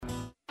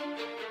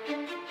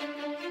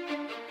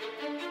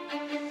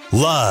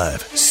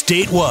Live,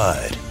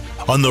 statewide,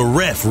 on the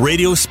Ref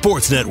Radio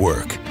Sports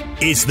Network.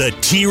 It's the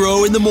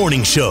T-Row in the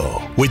Morning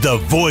Show with the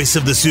voice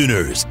of the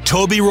Sooners,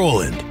 Toby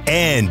Rowland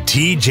and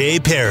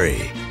TJ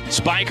Perry.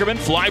 Spikerman,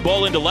 fly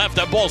ball into left.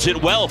 That ball's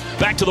hit well.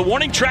 Back to the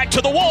warning track,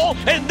 to the wall,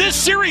 and this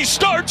series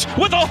starts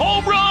with a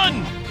home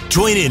run.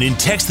 Join in and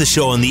text the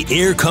show on the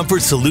Air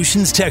Comfort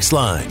Solutions text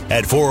line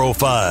at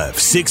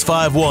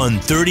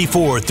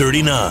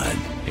 405-651-3439.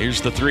 Here's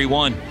the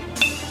 3-1.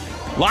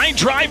 Line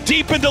drive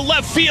deep into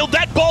left field.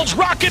 That ball's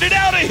rocketed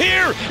out of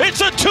here.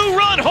 It's a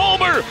two-run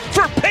homer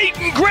for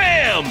Peyton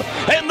Graham.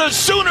 And the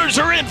Sooners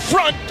are in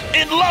front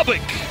in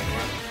Lubbock.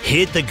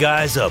 Hit the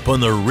guys up on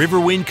the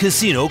Riverwind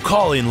Casino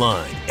call-in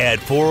line at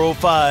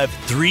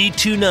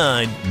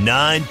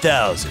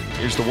 405-329-9000.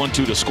 Here's the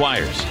 1-2 to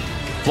Squires.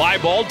 Fly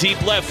ball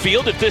deep left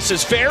field. If this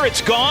is fair,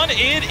 it's gone.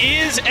 It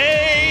is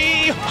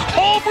a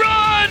home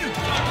run.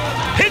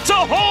 It's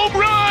a home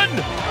run.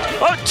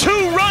 A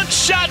two-run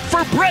shot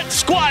for Brett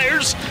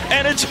Squires,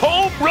 and it's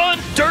home run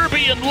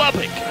derby in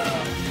Lubbock.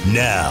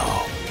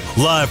 Now,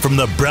 live from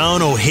the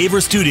Brown O'Haver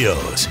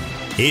Studios,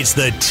 it's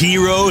the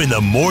T-Row in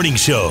the Morning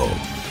Show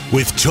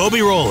with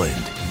Toby Rowland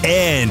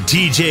and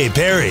TJ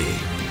Perry.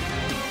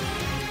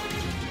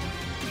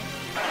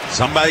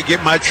 Somebody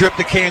get my trip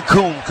to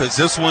Cancun, because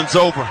this one's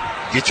over.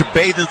 Get your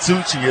bathing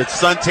suits and your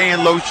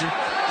suntan lotion.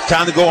 It's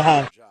time to go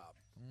home.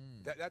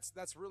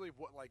 That's really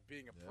what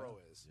being a pro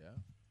is.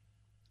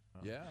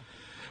 Yeah.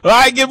 All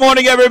right, good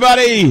morning,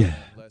 everybody.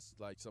 Less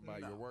like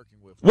somebody you're working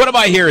with. What am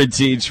I hearing,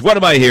 Teach? What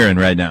am I hearing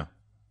right now?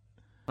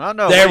 I don't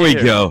know. There we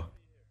go.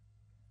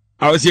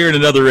 I was hearing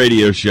another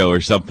radio show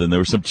or something. There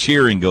was some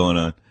cheering going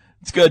on.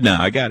 It's good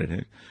now. I got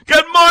it.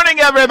 Good morning,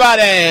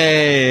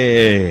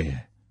 everybody.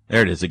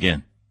 There it is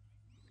again.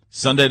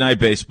 Sunday Night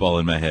Baseball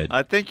in my head.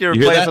 I think you're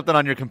playing something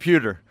on your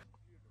computer.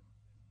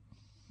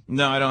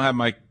 No, I don't have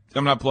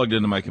I'm not plugged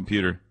into my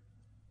computer.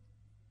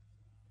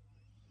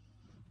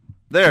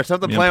 There,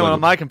 something playing on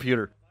my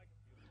computer.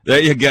 There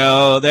you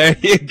go. There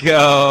you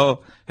go.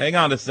 Hang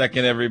on a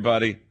second,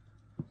 everybody.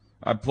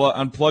 I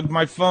unplugged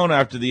my phone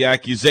after the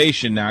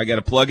accusation. Now I got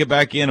to plug it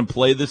back in and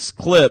play this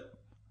clip.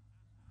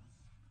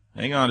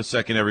 Hang on a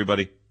second,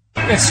 everybody.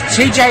 It's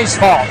TJ's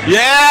fault.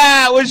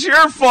 Yeah, it was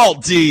your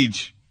fault,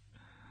 Tej.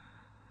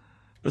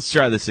 Let's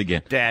try this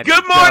again. Dad,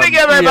 good morning,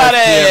 everybody.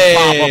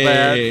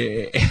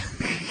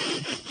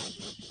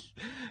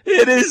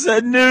 It is a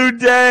new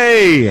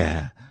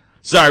day.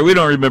 Sorry, we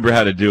don't remember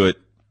how to do it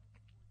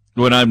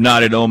when I'm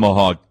not in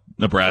Omaha,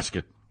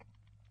 Nebraska.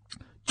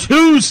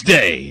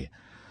 Tuesday.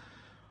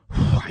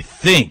 I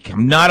think.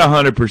 I'm not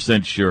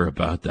 100% sure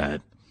about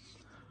that.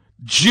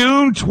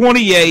 June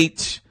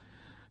 28th.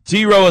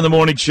 T-Row in the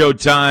Morning Show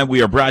time.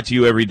 We are brought to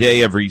you every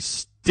day, every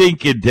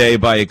stinking day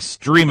by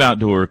Extreme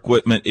Outdoor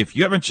Equipment. If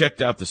you haven't checked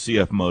out the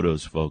CF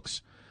Motos,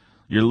 folks,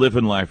 you're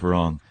living life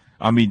wrong.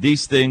 I mean,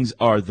 these things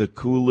are the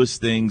coolest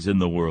things in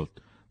the world.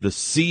 The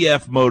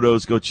CF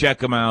Motos, go check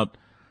them out.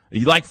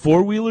 You like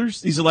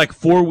four-wheelers? These are like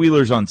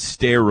four-wheelers on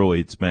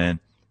steroids, man.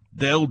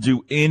 They'll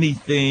do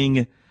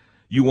anything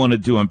you want to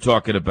do. I'm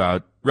talking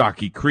about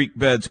rocky creek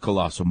beds,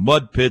 colossal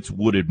mud pits,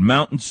 wooded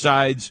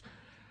mountainsides,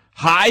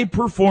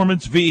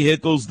 high-performance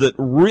vehicles that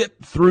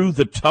rip through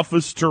the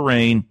toughest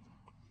terrain,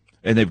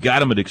 and they've got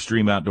them at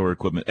Extreme Outdoor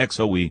Equipment,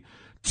 XOE.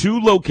 2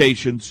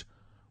 locations,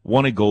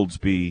 one in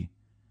Goldsby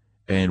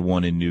and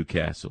one in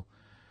Newcastle.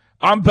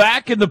 I'm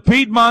back in the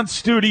Piedmont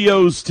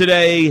studios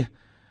today.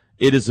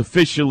 It is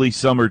officially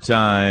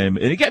summertime.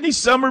 And you got any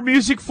summer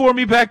music for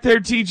me back there,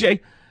 TJ?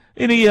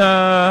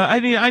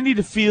 I need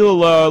to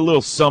feel a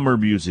little summer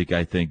music,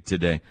 I think,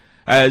 today.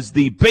 As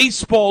the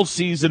baseball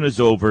season is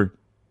over,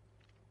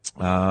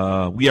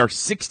 we are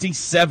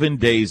 67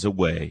 days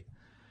away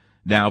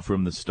now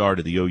from the start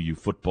of the OU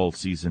football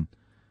season.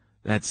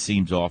 That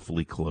seems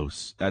awfully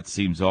close.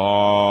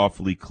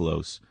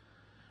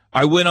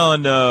 I went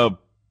on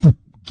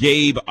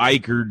Gabe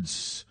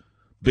Eichard's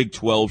Big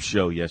 12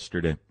 show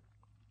yesterday,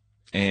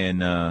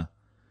 and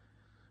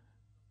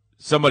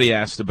somebody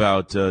asked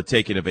about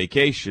taking a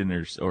vacation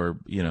or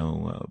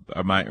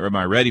am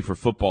I ready for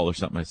football or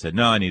something? I said,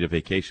 no, I need a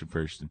vacation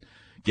first. And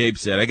Gabe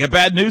said, I got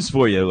bad news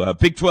for you.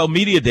 Big 12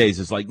 Media Days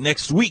is like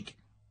next week.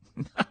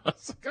 I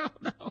was like, oh,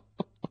 no.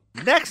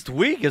 Next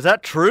week? Is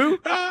that true?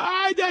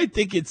 I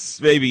think it's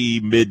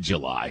maybe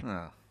mid-July.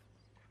 Oh.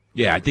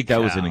 Yeah, I think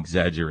that was an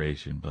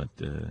exaggeration, but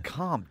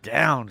calm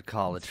down,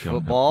 college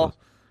football.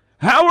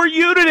 How are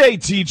you today,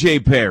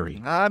 TJ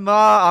Perry?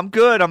 I'm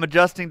good. I'm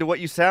adjusting to what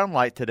you sound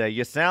like today.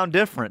 You sound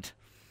different.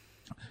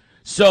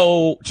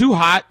 So too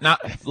hot,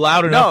 not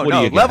loud enough.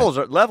 No,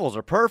 levels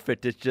are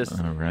perfect. It's just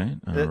all right.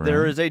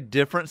 There is a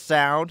different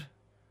sound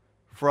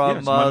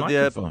from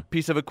the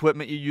piece of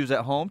equipment you use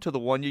at home to the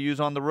one you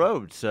use on the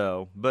road.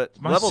 So, but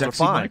levels are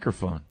fine.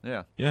 Microphone.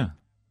 Yeah.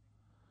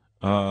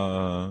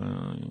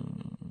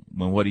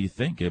 Well, what do you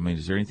think? I mean,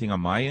 is there anything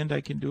on my end I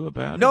can do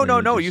about it?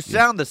 No. You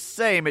sound the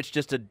same. It's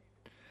just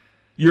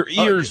your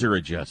ears are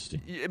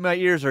adjusting. My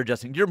ears are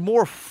adjusting. You're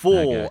more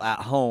full at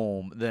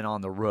home than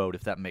on the road,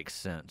 if that makes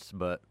sense.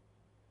 But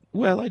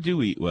well, I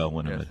do eat well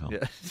when I'm at home.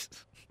 Yeah.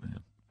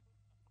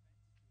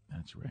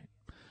 That's right.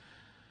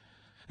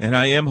 And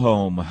I am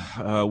home.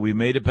 We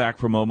made it back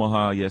from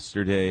Omaha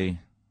yesterday.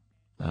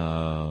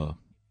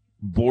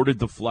 Boarded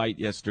the flight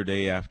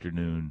yesterday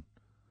afternoon.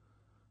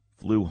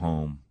 Flew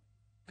home.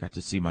 Got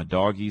to see my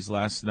doggies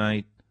last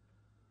night.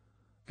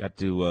 Got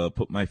to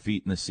put my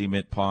feet in the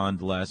cement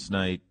pond last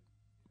night.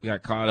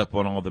 Got caught up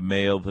on all the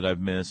mail that I've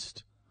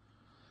missed.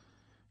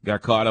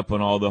 Got caught up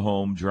on all the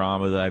home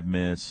drama that I've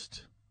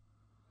missed.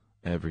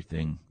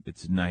 Everything.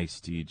 It's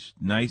nice, Teach.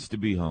 Nice to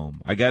be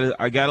home. I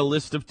got a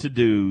list of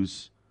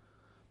to-dos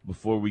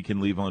before we can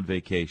leave on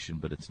vacation,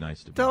 but it's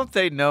nice to be home. Don't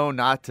they know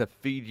not to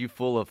feed you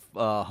full of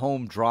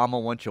home drama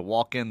once you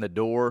walk in the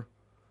door?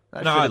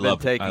 That should have been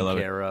taken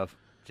care of.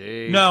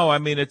 Jeez. No, I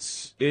mean,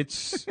 it's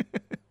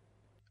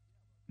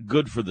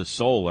good for the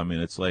soul. I mean,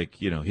 it's like,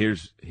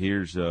 here's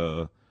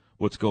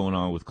what's going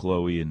on with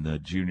Chloe in the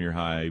junior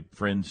high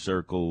friend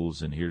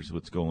circles, and here's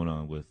what's going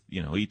on with,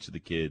 each of the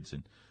kids,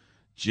 and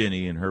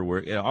Jenny and her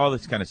work, all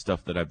this kind of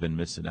stuff that I've been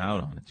missing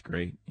out on. It's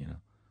great,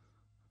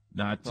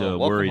 Not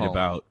worried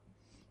about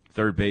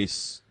third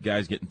base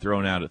guys getting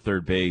thrown out at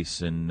third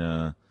base,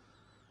 and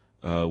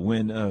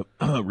when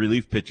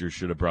relief pitchers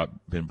should have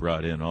been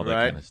brought in, all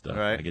that kind of stuff.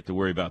 Right. I get to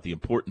worry about the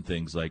important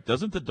things like,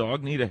 doesn't the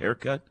dog need a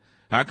haircut?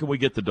 How can we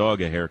get the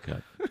dog a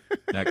haircut?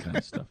 That kind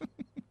of stuff.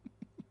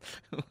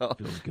 Well,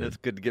 it's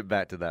good to get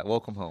back to that.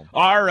 Welcome home.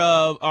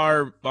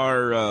 Our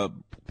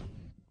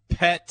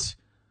pet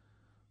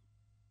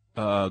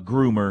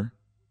groomer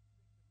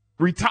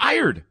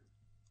retired.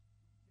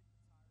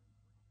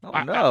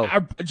 Oh, no.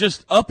 I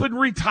just up and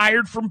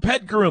retired from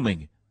pet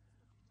grooming.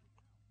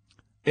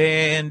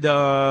 And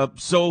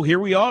so here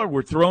we are.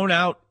 We're thrown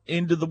out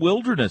into the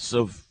wilderness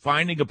of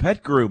finding a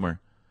pet groomer.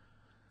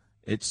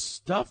 It's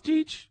tough,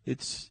 Teach.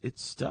 It's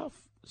tough.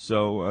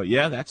 So,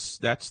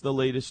 that's the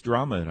latest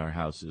drama at our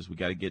house is we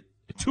got to get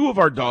 – 2 of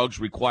our dogs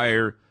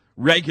require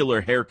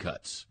regular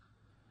haircuts.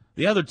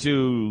 The other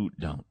 2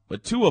 don't,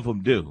 but 2 of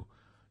them do.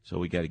 So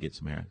we got to get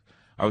some hair.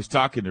 I was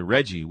talking to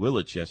Reggie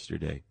Willich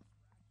yesterday.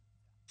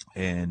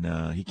 And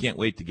he can't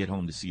wait to get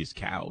home to see his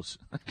cows.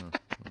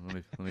 Let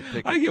me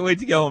pick I can't wait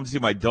to get home to see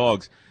my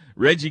dogs.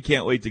 Reggie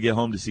can't wait to get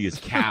home to see his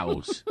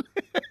cows.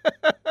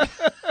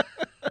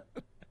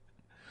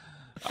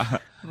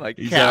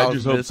 He said, I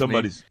just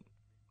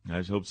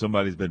hope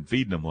somebody's been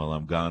feeding them while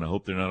I'm gone. I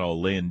hope they're not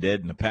all laying dead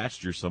in the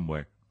pasture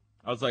somewhere.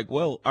 I was like,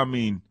 well, I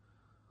mean,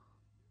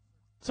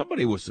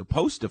 somebody was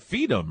supposed to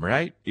feed them,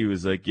 right? He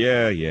was like,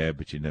 yeah,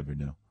 but you never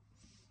know.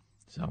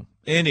 So,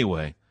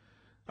 anyway.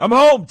 I'm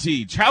home,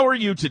 Teach. How are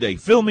you today?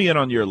 Fill me in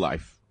on your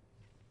life.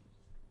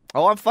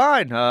 Oh, I'm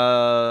fine.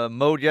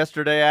 Mowed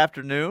yesterday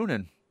afternoon,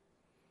 and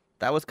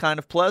that was kind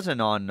of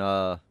pleasant on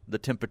the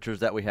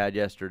temperatures that we had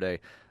yesterday.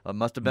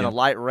 Must have been a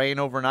light rain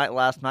overnight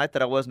last night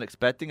that I wasn't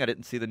expecting. I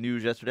didn't see the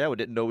news yesterday. I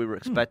didn't know we were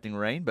expecting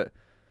rain, but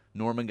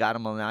Norman got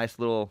him a nice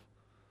little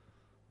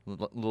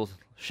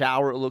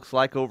shower, it looks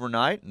like,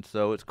 overnight, and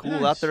so it's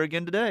cool out there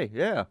again today.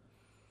 Yeah.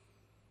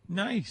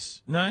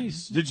 Nice.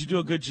 Did you do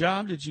a good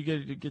job? Did you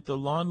get the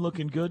lawn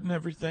looking good and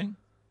everything?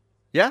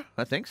 Yeah,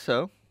 I think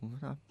so.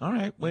 All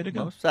right, way to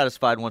go. I was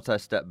satisfied once I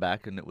stepped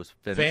back and it was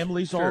finished.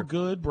 Family's all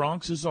good.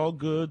 Bronx is all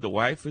good. The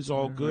wife is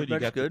all good. You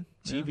got good.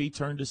 The TV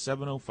turned to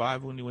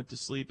 7:05 when you went to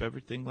sleep.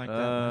 Everything like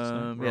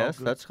that. Yes,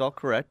 that's all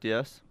correct.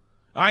 Yes.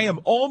 I am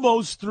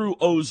almost through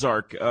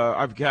Ozark.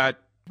 I've got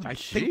I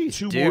think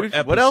 2 more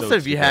episodes. What else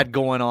have you had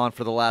going on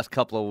for the last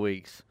couple of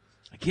weeks?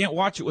 I can't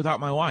watch it without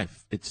my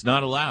wife. It's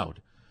not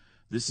allowed.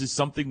 This is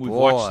something we've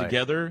watched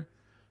together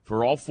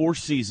for all 4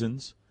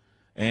 seasons,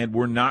 and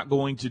we're not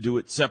going to do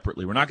it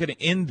separately. We're not going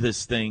to end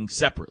this thing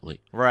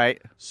separately.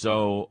 Right.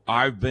 So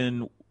I've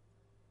been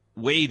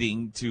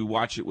waiting to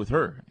watch it with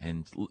her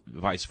and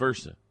vice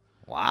versa.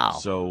 Wow.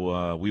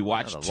 So we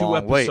watched 2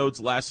 episodes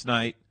last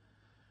night,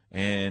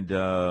 and,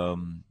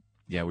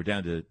 we're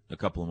down to a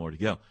couple more to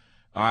go.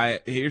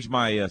 Here's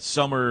my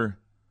summer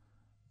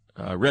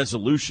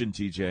resolution,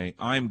 TJ.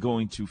 I'm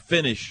going to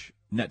finish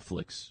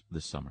Netflix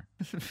this summer.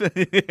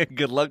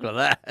 Good luck with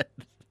that.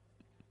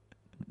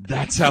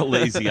 That's how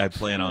lazy I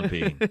plan on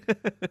being.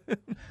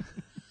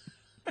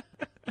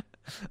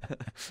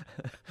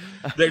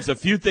 There's a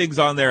few things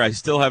on there I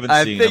still haven't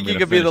seen. I think you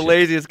could be the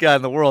laziest guy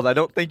in the world. I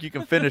don't think you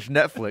can finish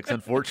Netflix,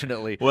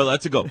 unfortunately. Well,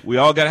 that's a goal. We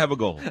all got to have a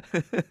goal.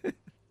 And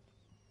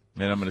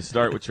I'm going to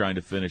start with trying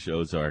to finish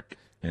Ozark,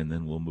 and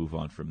then we'll move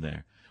on from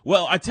there.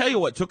 Well, I tell you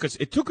what,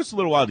 it took us a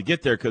little while to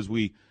get there because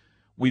we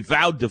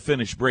vowed to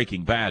finish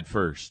Breaking Bad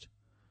first.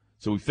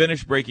 So we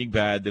finished Breaking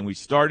Bad, then we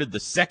started the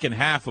second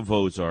half of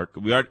Ozark.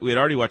 We had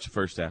already watched the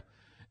first half,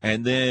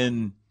 and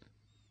then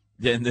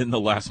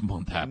the last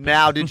month happened.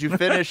 Now, did you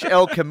finish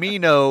El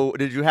Camino?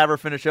 Did you have her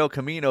finish El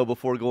Camino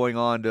before going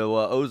on to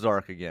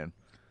Ozark again?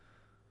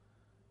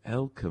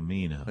 El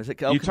Camino. Is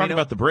it El Camino? You talking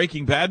about the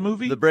Breaking Bad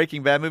movie? The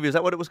Breaking Bad movie. Is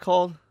that what it was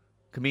called?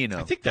 Camino.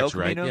 I think that's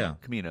right. Yeah,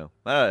 Camino.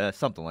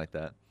 Something like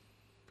that.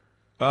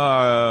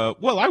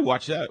 Well, I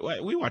watched that.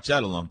 We watched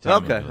that a long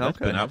time ago. That's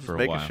been out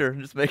for a while.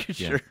 Just making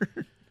sure.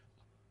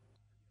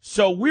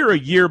 So we're a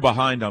year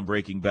behind on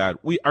Breaking Bad.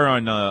 We are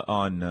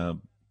on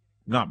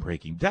not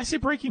Breaking. Did I say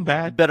Breaking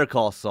Bad? Better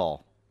Call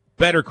Saul.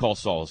 Better Call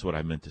Saul is what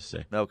I meant to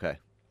say. Okay.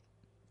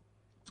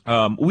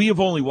 We have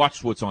only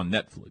watched what's on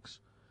Netflix.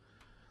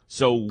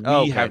 So we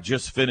Okay. have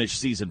just finished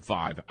season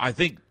 5. I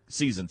think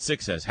season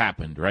 6 has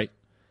happened, right?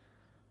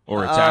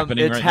 Or it's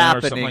happening it's right now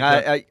or something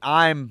happening.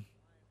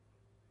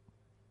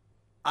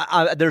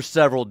 like that? There's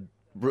several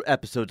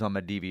episodes on my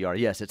DVR.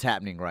 Yes, it's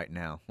happening right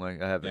now.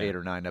 Like I have 8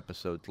 or 9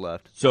 episodes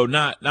left. So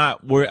I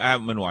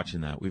haven't been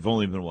watching that. We've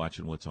only been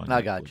watching what's on Netflix.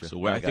 I got you.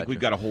 So I think we've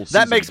got a whole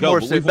season That makes to go,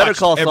 more but sense. we've Better watched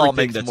Call Saul everything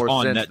makes that's more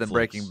on sense than Netflix.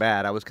 Breaking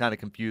Bad. I was kind of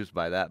confused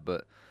by that,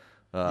 but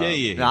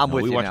Yeah. no, I'm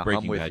with we you watched now.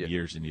 Breaking I'm with Bad you.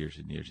 years and years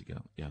and years ago.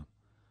 Yeah.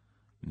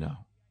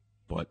 No.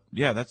 But,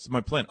 yeah, that's my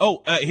plan.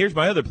 Oh, here's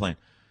my other plan.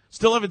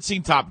 Still haven't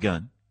seen Top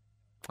Gun.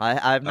 I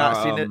have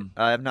not seen it.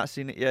 I have not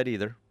seen it yet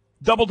either.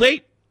 Double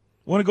date?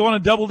 Want to go on a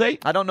double date?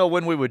 I don't know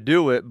when we would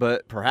do it,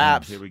 but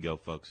perhaps. Here we go,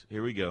 folks.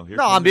 Here we go. Here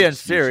No, come I'm the being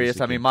excuses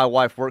serious. I again. mean, my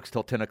wife works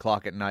till 10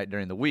 o'clock at night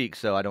during the week,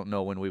 so I don't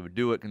know when we would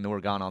do it, and then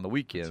we're gone on the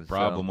weekends. It's a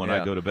problem when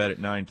I go to bed at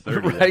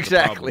 9:30. Right,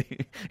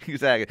 exactly.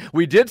 Exactly.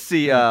 We did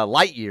see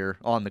Lightyear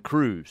on the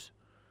cruise.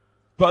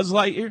 Buzz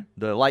Lightyear?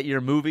 The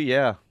Lightyear movie,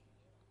 yeah.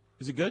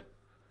 Is it good?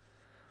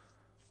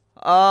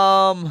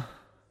 It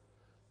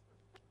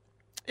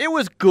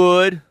was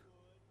good.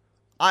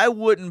 I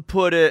wouldn't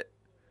put it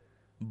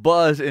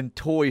Buzz and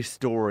Toy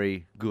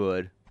Story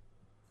good.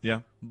 Yeah.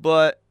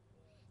 But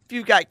if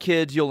you've got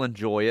kids, you'll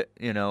enjoy it.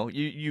 You know,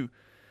 I'm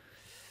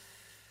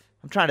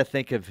trying to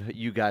think if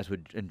you guys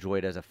would enjoy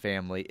it as a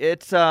family.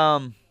 It's We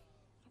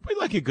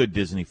like a good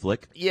Disney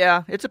flick.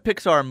 yeah, it's a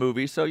Pixar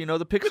movie, so you know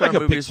the Pixar like a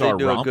movies Pixar they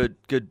do romp. a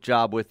good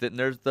job with it, and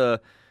there's the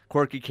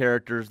quirky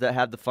characters that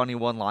have the funny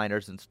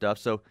one-liners and stuff.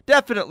 So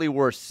definitely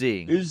worth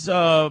seeing. Is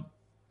the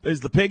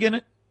pig in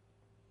it?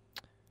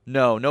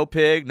 No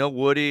Pig, no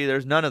Woody.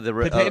 There's none of the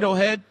Potato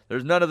Head?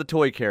 There's none of the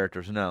toy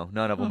characters. No,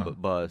 none of them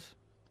but Buzz.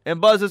 And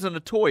Buzz isn't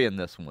a toy in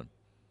this one.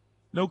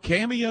 No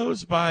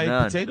cameos by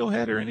None. Potato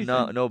Head or anything?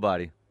 No,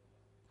 nobody.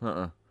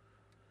 That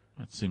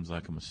seems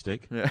like a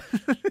mistake. Yeah.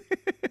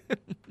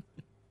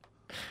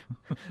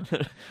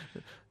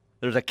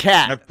 There's a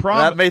cat.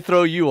 That may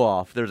throw you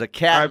off. There's a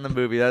cat in the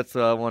movie. That's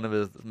one of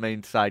his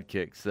main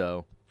sidekicks.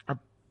 So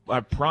I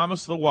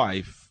promised the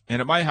wife,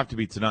 and it might have to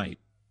be tonight,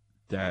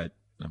 that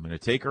I'm going to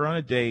take her on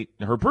a date.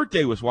 Now, her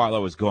birthday was while I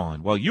was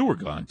gone. Well, you were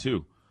gone,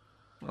 too.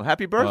 Well,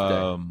 happy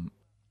birthday.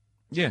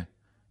 Yeah.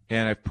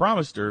 And I've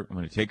promised her I'm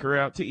going to take her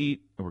out to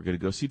eat, and we're going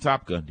to go see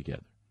Top Gun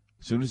together.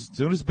 As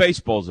soon as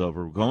baseball's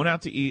over, we're going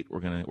out to eat. We're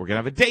gonna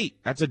have a date.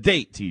 That's a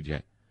date, TJ.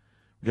 We're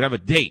gonna have a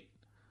date.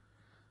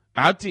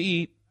 Out to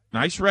eat,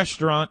 nice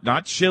restaurant,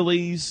 not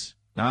Chili's,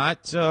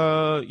 not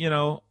I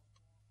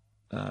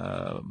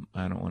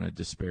don't want to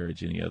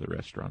disparage any other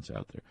restaurants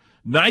out there.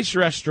 Nice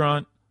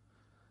restaurant,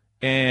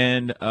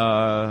 and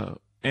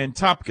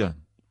Top Gun.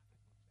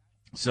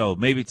 So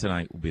maybe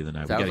tonight will be the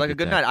night. Sounds like a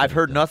good night. I've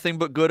heard nothing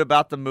but good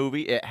about the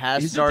movie. It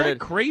has started. Isn't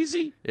that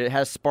crazy? It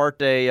has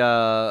sparked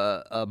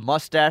a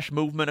mustache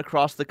movement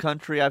across the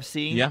country. I've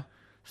seen. Yeah.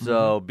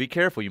 So be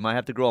careful. You might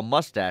have to grow a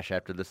mustache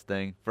after this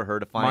thing for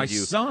her to find you.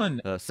 My son,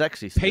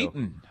 sexy. Still.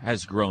 Peyton,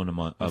 has grown a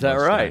mustache. Is that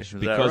right?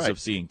 Because of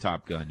seeing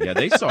Top Gun. Yeah,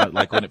 they saw it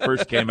like when it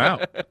first came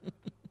out.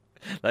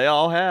 They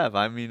all have.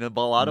 I mean, a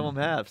lot of them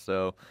have.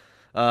 So,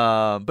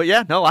 but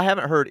yeah, no, I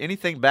haven't heard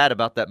anything bad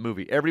about that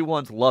movie.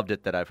 Everyone's loved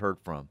it that I've heard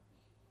from,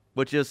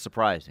 which is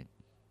surprising.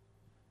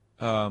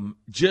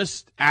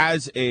 Just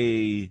as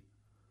in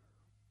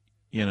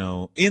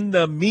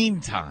the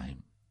meantime,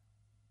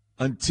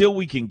 until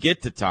we can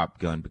get to Top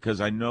Gun,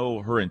 because I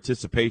know her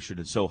anticipation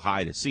is so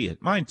high to see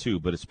it. Mine too,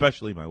 but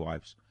especially my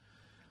wife's.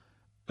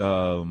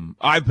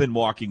 I've been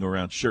walking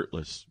around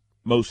shirtless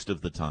most of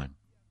the time.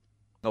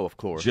 Oh, of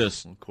course.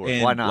 Of course.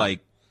 And why not?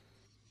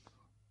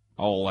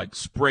 I'll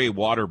spray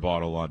water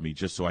bottle on me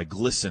just so I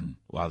glisten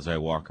as I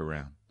walk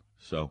around.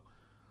 So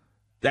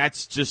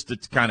that's just to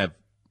kind of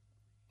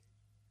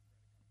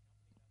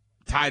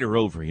tide her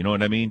over, you know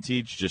what I mean,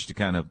 Teach? Just to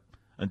kind of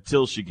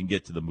until she can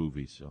get to the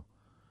movie. So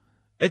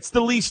it's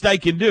the least I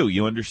can do.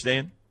 You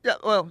understand? Yeah.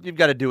 Well, you've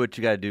got to do what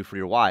you got to do for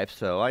your wife.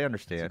 So I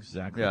understand. That's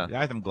exactly. Yeah.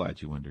 I'm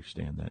glad you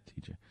understand that,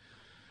 TJ.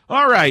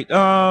 All right.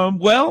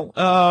 What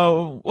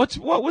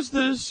was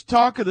this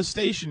talk of the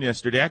station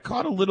yesterday? I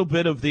caught a little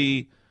bit of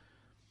the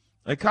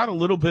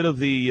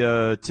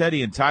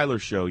Teddy and Tyler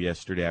show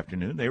yesterday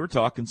afternoon. They were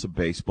talking some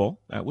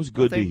baseball. That was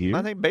good to hear.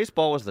 I think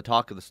baseball was the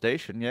talk of the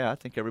station. Yeah, I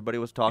think everybody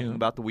was talking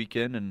about the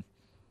weekend and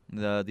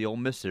the Ole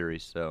Miss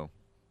series. So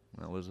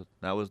that was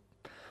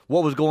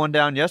what was going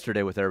down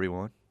yesterday with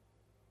everyone.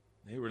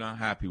 They were not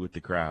happy with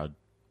the crowd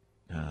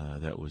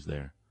that was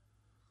there.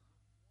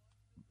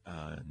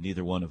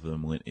 Neither one of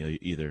them went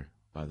either,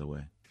 by the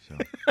way. So,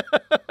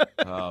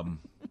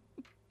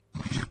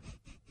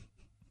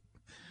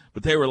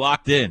 but they were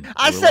locked in.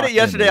 I said it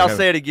yesterday. I'll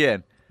say it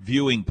again.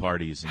 Viewing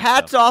parties.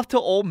 Hats off to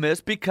Ole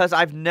Miss, because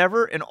I've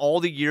never, in all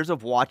the years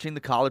of watching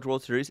the College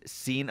World Series,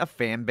 seen a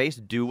fan base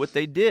do what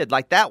they did.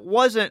 That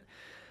wasn't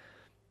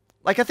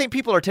I think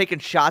people are taking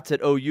shots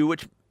at OU,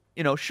 which,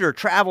 sure,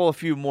 travel a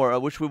few more. I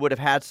wish we would have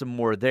had some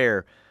more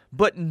there.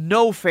 But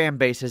no fan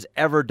base has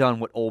ever done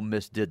what Ole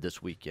Miss did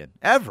this weekend,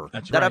 ever,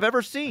 I've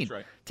ever seen.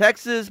 Right.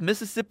 Texas,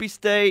 Mississippi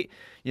State,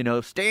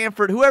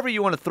 Stanford, whoever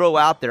you want to throw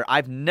out there,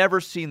 I've never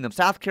seen them.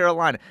 South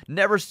Carolina,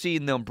 never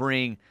seen them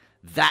bring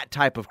that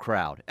type of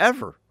crowd,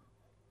 ever.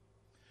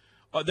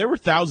 There were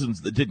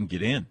thousands that didn't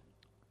get in.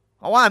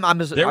 Oh,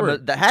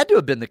 that had to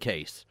have been the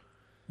case.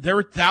 There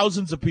were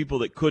thousands of people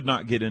that could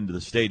not get into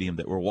the stadium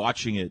that were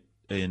watching it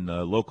in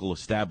local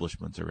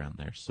establishments around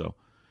there. So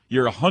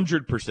you're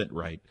 100%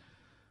 right.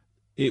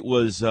 It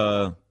was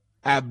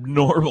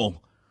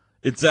abnormal.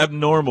 It's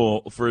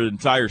abnormal for an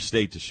entire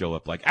state to show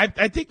up. Like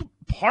I think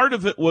part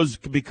of it was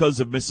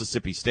because of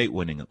Mississippi State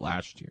winning it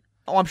last year.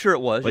 Oh, I'm sure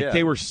it was. Like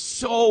they were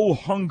so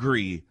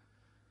hungry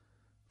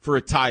for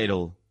a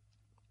title.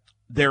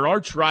 Their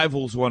arch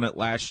rivals won it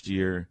last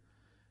year,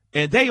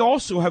 and they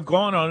also have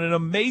gone on an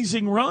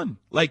amazing run.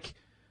 Like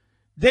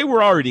they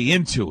were already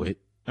into it.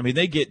 I mean,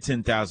 they get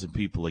 10,000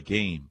 people a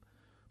game,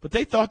 but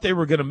they thought they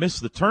were going to miss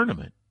the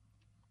tournament.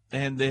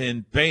 And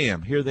then,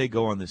 bam, here they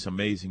go on this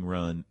amazing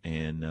run.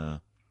 And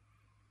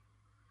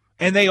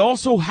they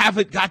also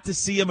haven't got to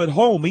see them at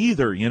home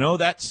either.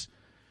 I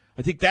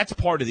think that's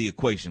part of the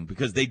equation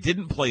because they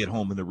didn't play at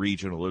home in the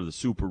regional or the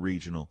super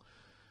regional.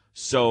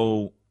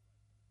 So,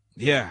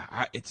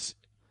 yeah,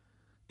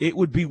 it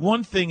would be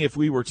one thing if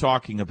we were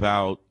talking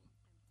about,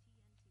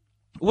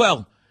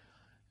 well,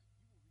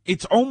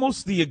 it's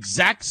almost the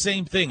exact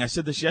same thing. I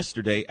said this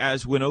yesterday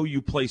as when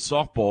OU plays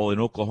softball in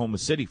Oklahoma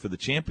City for the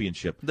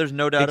championship. There's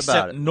no doubt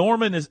about it.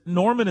 Norman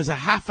is a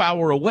half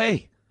hour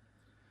away.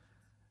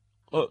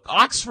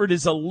 Oxford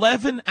is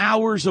 11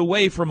 hours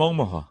away from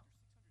Omaha.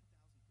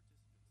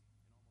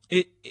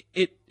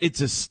 It's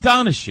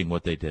astonishing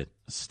what they did.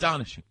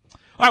 Astonishing.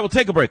 All right, we'll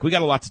take a break. We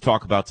got a lot to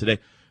talk about today.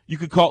 You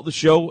could call the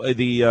show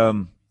the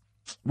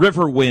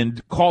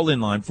Riverwind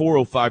call-in line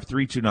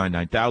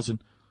 405-329-9000.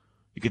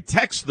 You can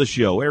text the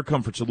show, Air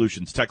Comfort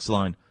Solutions text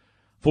line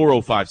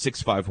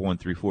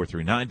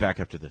 405-651-3439. Back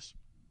after this.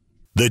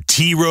 The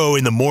T-Row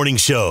in the Morning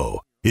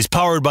Show is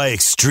powered by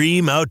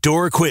Extreme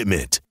Outdoor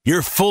Equipment,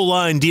 your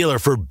full-line dealer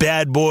for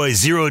bad boy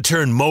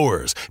zero-turn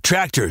mowers,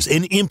 tractors,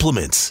 and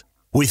implements.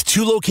 With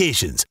 2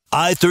 locations,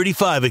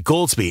 I-35 at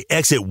Goldsby,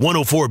 exit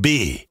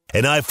 104B,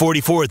 and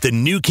I-44 at the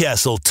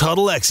Newcastle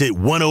Tuttle exit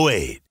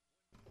 108.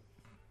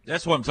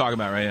 That's what I'm talking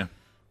about right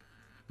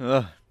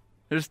here.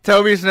 There's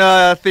Toby's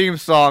theme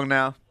song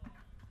now.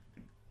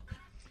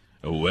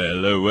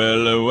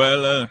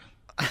 Wella.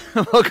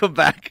 Welcome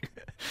back.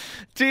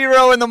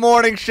 T-Row in the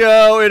Morning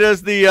Show. It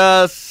is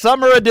the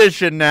summer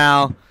edition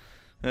now,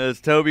 as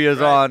Toby is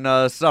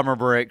on summer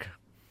break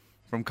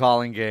from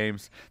calling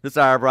games. This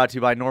hour brought to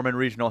you by Norman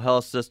Regional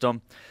Health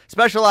System.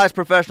 Specialized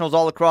professionals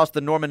all across the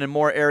Norman and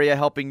Moore area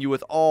helping you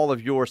with all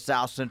of your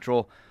South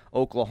Central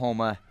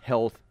Oklahoma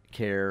health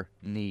care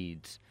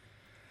needs.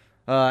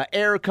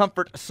 Air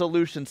Comfort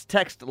Solutions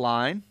text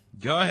line.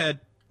 Go ahead.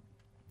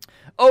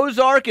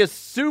 Ozark is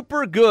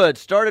super good.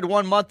 Started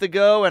 1 month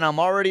ago, and I'm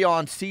already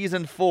on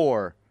season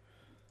 4.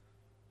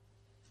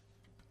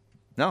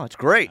 No, it's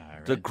great. Right.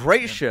 It's a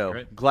great show.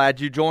 Great.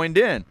 Glad you joined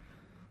in.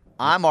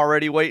 I'm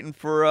already waiting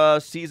for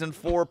season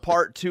 4,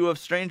 part 2 of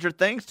Stranger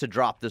Things to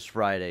drop this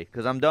Friday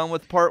because I'm done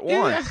with part 1.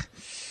 Yeah.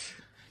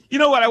 You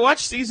know what? I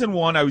watched season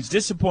 1. I was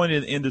disappointed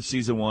at the end of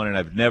season 1, and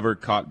I've never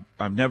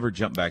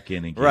jumped back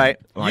in again. Right.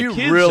 My kids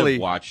have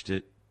watched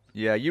it.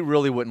 Yeah, you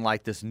really wouldn't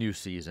like this new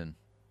season.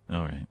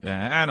 All right.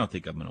 I don't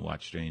think I'm going to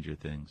watch Stranger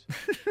Things.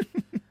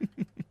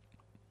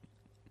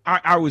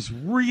 I was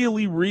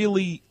really,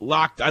 really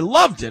locked. I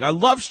loved it. I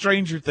love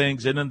Stranger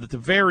Things, and then at the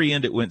very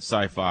end it went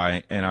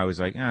sci-fi, and I was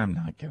like, I'm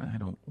not going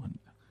to,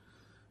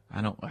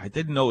 I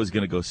didn't know it was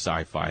going to go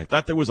sci-fi. I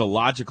thought there was a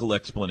logical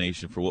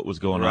explanation for what was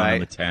going on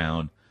in the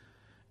town.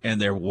 And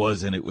there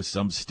wasn't. It was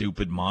some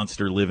stupid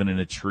monster living in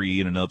a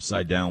tree in an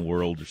upside-down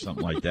world or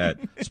something like that.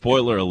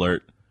 Spoiler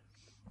alert.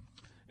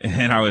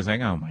 And I was like,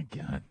 oh, my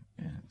God.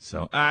 Yeah.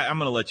 So I'm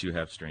going to let you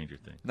have Stranger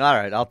Things. All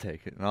right, I'll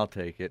take it.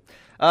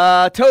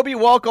 Toby,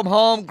 welcome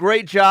home.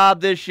 Great job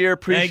this year.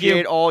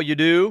 Appreciate all you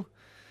do.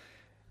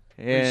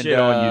 Appreciate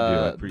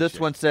all you do. This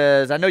one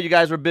says, I know you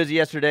guys were busy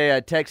yesterday.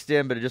 I texted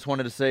in, but I just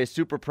wanted to say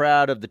super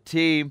proud of the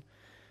team.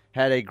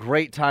 Had a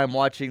great time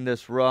watching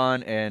this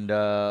run and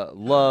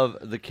love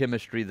the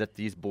chemistry that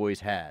these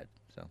boys had.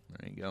 So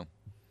there you go.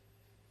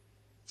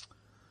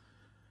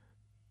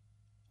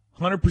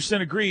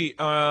 100% agree.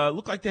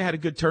 Looked like they had a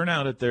good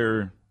turnout at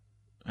their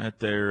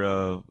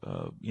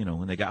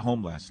when they got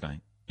home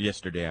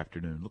yesterday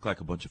afternoon. Looked like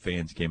a bunch of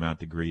fans came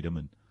out to greet them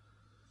and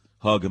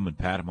hug them and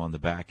pat them on the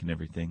back and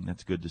everything.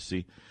 That's good to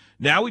see.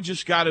 Now we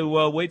just got to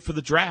wait for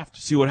the draft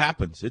to see what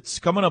happens. It's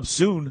coming up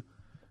soon.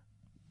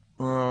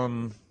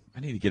 I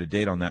need to get a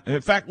date on that.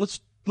 In fact,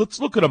 let's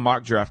look at a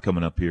mock draft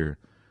coming up here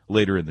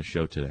later in the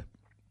show today.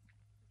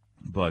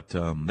 But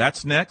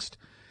that's next.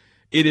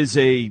 It is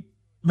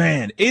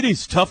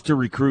tough to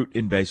recruit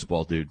in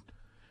baseball, dude.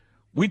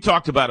 We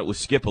talked about it with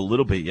Skip a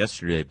little bit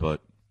yesterday,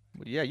 but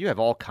yeah, you have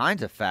all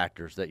kinds of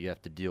factors that you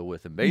have to deal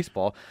with in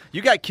baseball.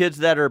 You got kids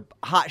that are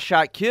hot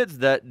shot kids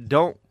that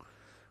don't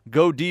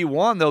go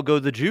D1, they'll go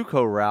the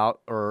JUCO route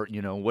or,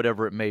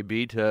 whatever it may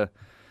be to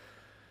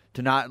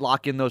not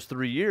lock in those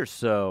 3 years.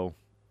 So,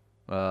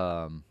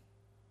 you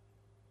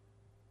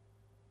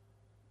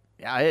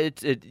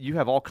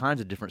have all kinds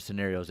of different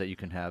scenarios that you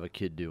can have a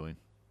kid doing.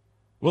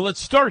 Well,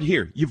 let's start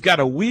here. You've got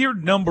a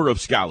weird number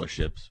of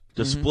scholarships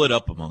to split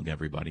up among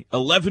everybody.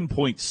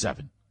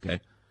 11.7,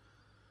 okay?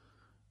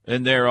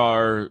 And there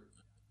are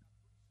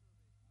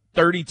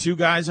 32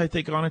 guys, I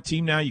think, on a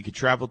team now. You could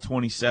travel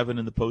 27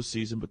 in the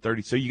postseason, but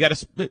 30. So you got to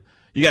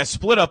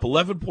split up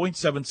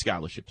 11.7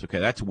 scholarships. Okay,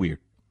 that's weird.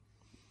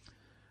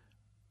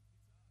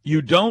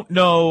 You don't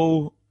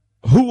know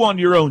who on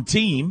your own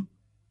team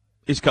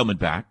is coming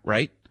back,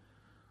 right?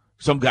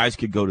 Some guys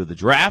could go to the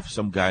draft.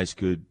 Some guys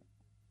could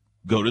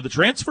go to the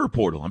transfer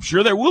portal. I'm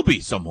sure there will be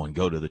someone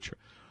go to the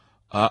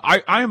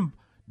I'm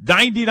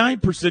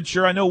 99%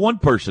 sure I know one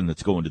person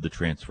that's going to the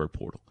transfer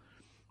portal,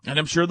 and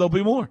I'm sure there'll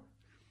be more.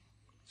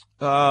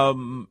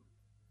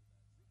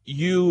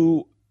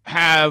 You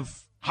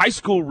have high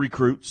school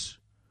recruits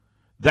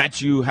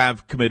that you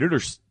have committed or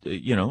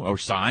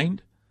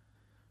signed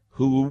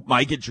who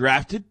might get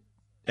drafted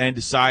and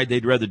decide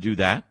they'd rather do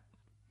that.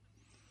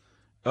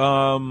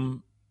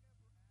 And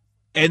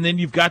then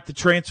you've got the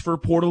transfer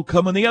portal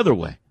coming the other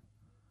way.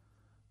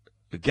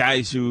 The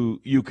guys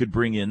who you could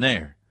bring in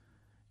there.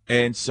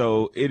 And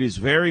so it is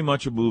very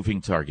much a moving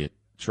target,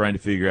 trying to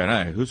figure out,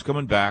 all right, who's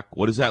coming back?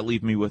 What does that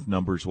leave me with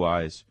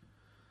numbers-wise?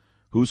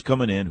 Who's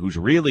coming in? Who's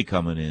really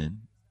coming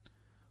in?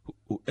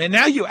 And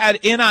now you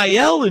add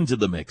NIL into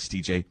the mix,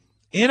 TJ.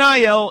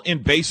 NIL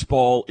in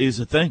baseball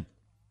is a thing.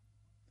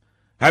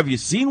 Have you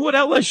seen what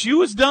LSU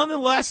has done in the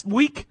last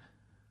week?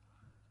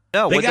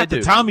 No, they got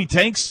the Tommy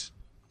Tanks.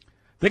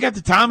 They got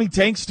the Tommy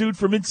Tanks dude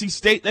from NC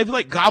State.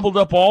 They've gobbled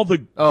up all the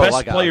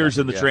best players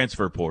in the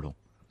transfer portal.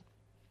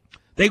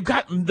 They've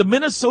got the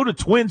Minnesota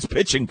Twins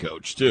pitching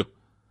coach too.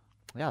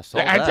 Yeah, I saw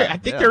that. I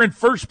think they're in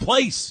first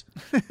place.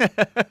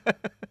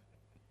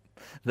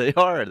 They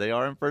are. They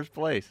are in first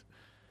place.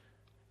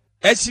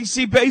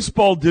 SEC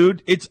baseball,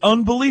 dude, it's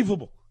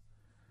unbelievable.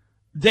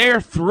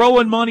 They're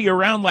throwing money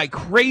around like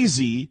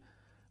crazy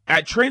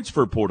at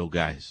transfer portal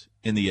guys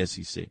in the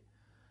SEC.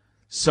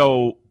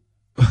 So,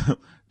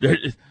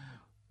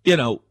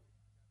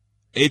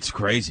 it's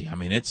crazy. I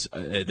mean, it's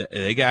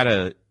they got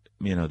to,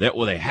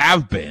 they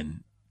have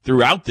been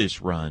throughout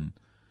this run,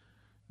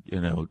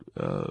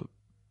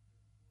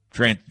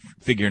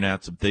 figuring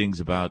out some things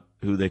about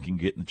who they can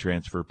get in the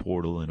transfer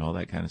portal and all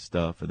that kind of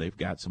stuff. And they've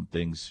got some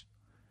things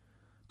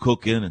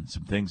cooking and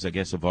some things I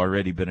guess have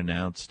already been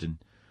announced. And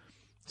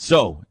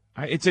so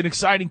it's an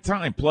exciting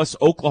time. Plus,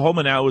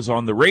 Oklahoma now is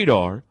on the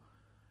radar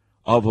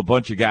of a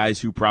bunch of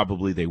guys who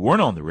probably they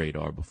weren't on the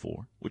radar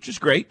before, which is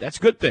great. That's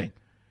a good thing.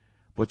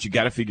 But you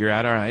got to figure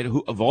out, all right,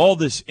 who of all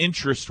this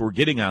interest we're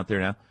getting out there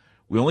now,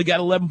 we only got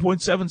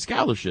 11.7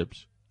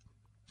 scholarships.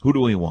 Who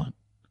do we want?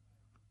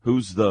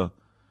 Who's the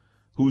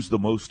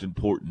most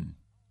important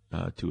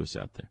to us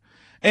out there?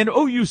 And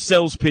OU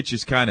sales pitch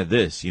is kind of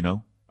this, I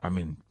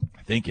mean,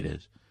 I think it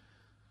is.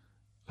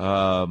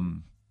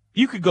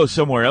 You could go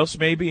somewhere else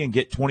maybe and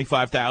get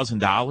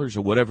 $25,000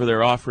 or whatever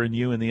they're offering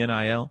you in the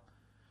NIL.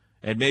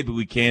 And maybe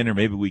we can or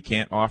maybe we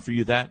can't offer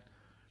you that.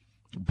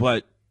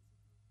 But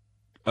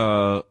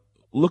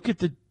look at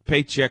the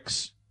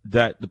paychecks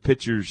that the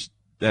pitchers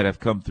that have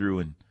come through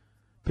and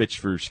pitched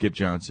for Skip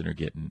Johnson are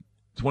getting.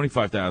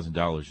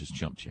 $25,000 is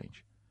chump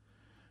change.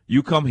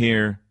 You come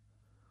here,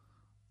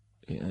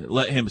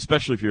 let him,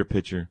 especially if you're a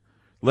pitcher,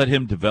 let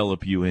him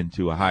develop you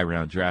into a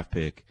high-round draft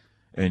pick,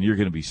 and you're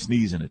going to be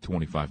sneezing at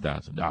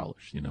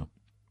 $25,000,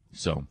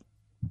 So,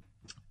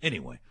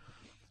 anyway,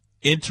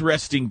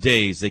 interesting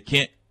days. They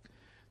can't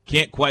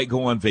quite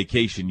go on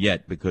vacation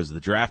yet because the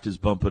draft is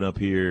bumping up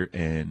here,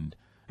 and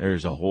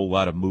there's a whole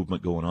lot of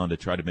movement going on to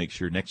try to make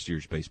sure next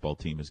year's baseball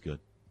team is good.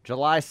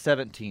 July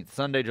 17th,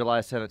 Sunday, July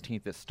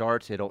 17th it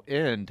starts. It'll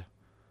end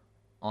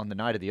on the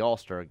night of the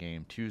All-Star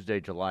game, Tuesday,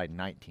 July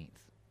 19th.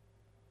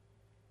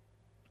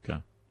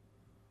 Okay.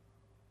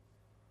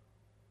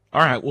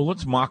 All right, well,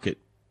 let's mock it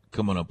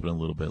coming up in a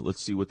little bit.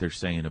 Let's see what they're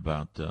saying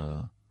about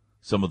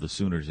some of the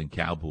Sooners and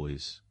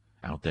Cowboys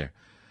out there.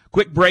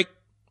 Quick break.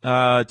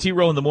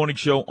 T-Row in the Morning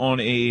Show on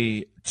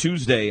a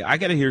Tuesday. I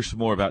got to hear some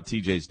more about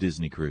TJ's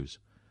Disney cruise.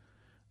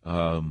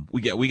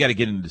 We got to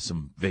get into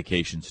some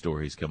vacation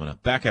stories coming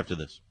up. Back after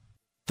this.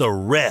 The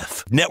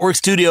Ref Network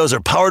studios are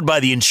powered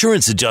by the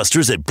insurance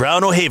adjusters at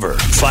Brown O'Haver.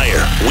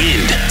 Fire,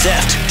 wind,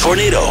 theft,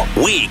 tornado.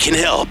 We can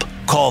help.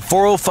 Call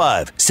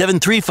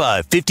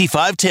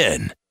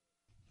 405-735-5510.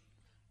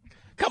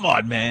 Come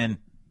on, man.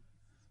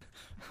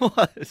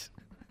 What?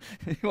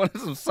 You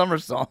wanted some summer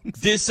songs?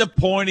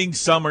 Disappointing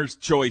summer's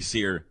choice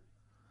here.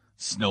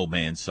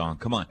 Snowman song.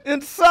 Come on.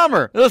 In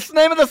summer. The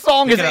name of the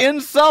song is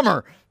In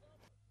Summer.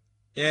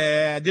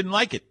 Yeah, I didn't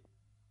like it.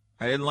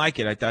 I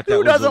thought that Who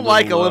was doesn't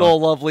like a little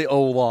lovely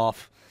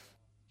Olaf?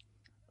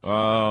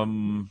 I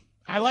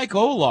like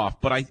Olaf,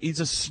 but he's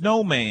a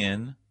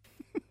snowman.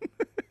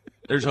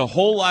 There's a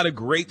whole lot of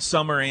great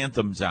summer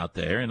anthems out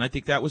there, and I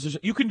think that was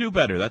you can do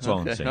better. That's all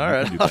I'm saying. All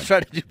right, I'll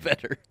try to do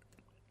better.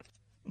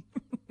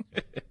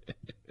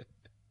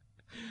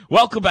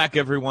 Welcome back,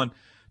 everyone.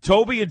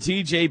 Toby and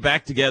TJ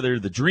back together,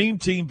 the dream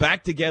team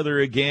back together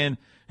again,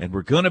 and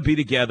we're going to be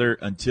together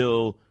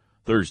until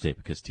Thursday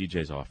because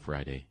TJ's off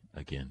Friday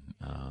again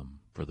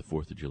for the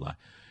 4th of July.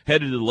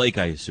 Headed to the lake,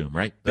 I assume,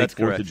 right? That's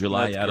Big 4th correct. of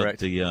July That's out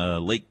correct. at the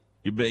lake.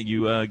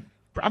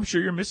 I'm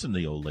sure you're missing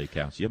the old lake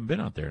house. You haven't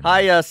been out there.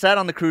 I sat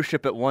on the cruise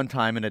ship at one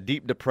time in a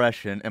deep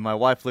depression, and my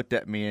wife looked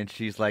at me and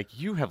she's like,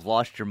 "You have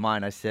lost your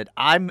mind." I said,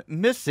 "I'm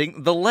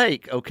missing the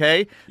lake,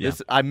 okay? Yeah.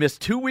 I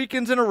missed 2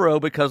 weekends in a row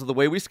because of the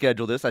way we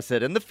schedule this." I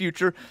said, "In the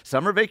future,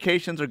 summer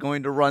vacations are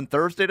going to run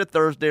Thursday to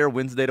Thursday or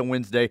Wednesday to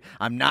Wednesday.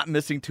 I'm not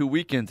missing 2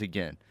 weekends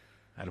again."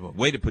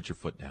 Way to put your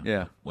foot down.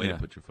 Yeah. Way to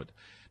put your foot down.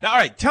 Now, all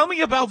right, tell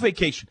me about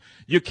vacation.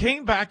 You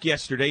came back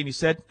yesterday and you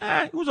said,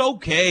 it was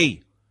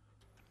okay.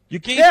 You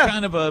gave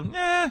kind of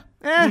a,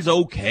 it was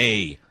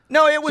okay.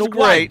 No, it was So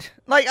great.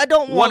 Like, I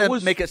don't want what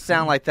to make it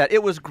sound like that.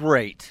 It was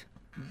great.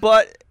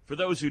 But For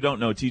those who don't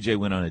know, TJ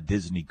went on a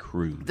Disney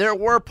cruise. there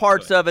were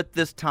parts of it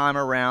this time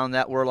around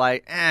that were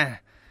like,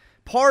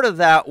 Part of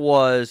that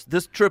was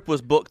this trip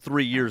was booked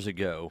 3 years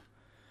ago.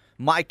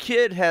 My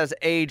kid has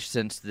aged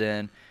since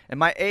then, and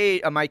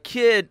my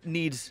kid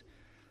needs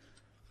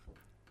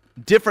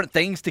different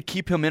things to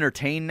keep him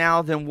entertained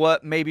now than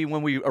what maybe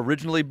when we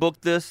originally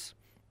booked this.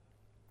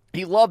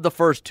 He loved the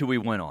first 2 we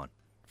went on.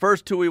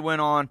 First 2 we went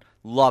on,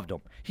 loved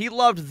them. He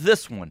loved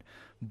this one,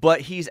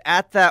 but he's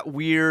at that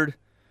weird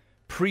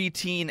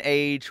preteen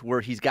age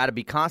where he's got to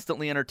be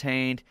constantly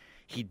entertained.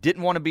 He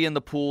didn't want to be in the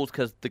pools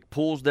because the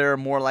pools there are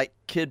more like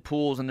kid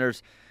pools, and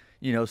there's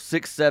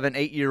 6, 7,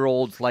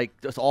 8-year-olds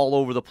like just all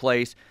over the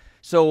place.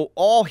 So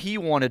all he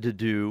wanted to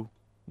do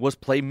was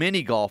play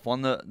mini golf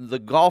on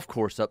the golf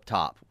course up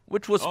top,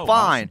 which was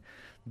fine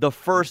the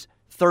first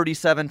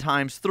 37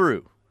 times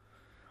through.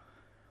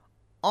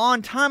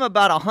 On time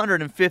about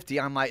 150,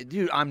 I'm like,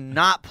 dude, I'm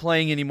not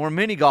playing any more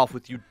mini golf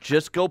with you.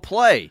 Just go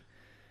play.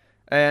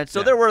 And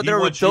so there were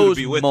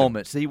those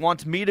moments. He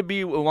wants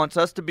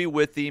us to be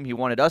with him. He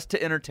wanted us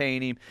to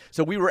entertain him.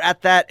 So we were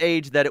at that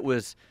age that it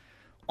was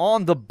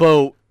on the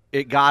boat.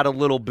 It got a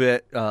little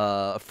bit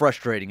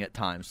frustrating at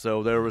times.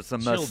 So there was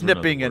some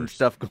snipping and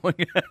stuff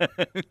going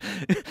on.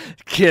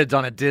 Kids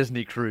on a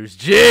Disney cruise.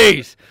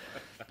 Jeez.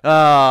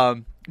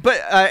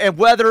 And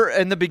weather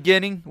in the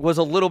beginning was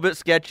a little bit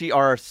sketchy.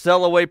 Our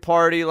sail-away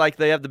party, like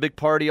they have the big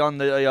party on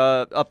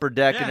the upper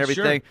deck and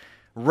everything,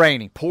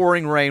 raining,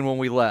 pouring rain when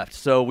we left.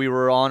 So we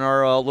were on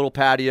our little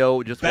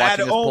patio just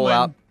watching this pull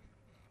out.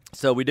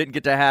 So we didn't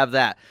get to have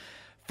that.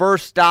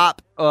 First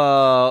stop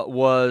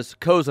was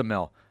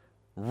Cozumel.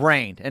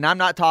 Rained. And I'm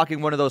not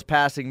talking one of those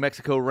passing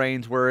Mexico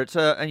rains where it's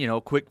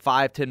a quick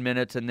 5-10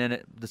 minutes and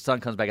then the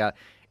sun comes back out.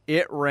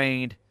 It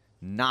rained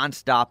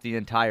nonstop the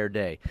entire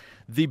day.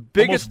 The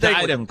biggest thing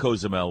died in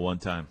Cozumel one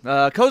time.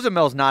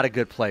 Cozumel's not a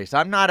good place.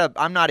 I'm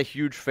not a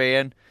huge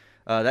fan.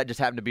 That just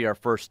happened to be our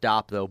first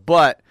stop though.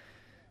 But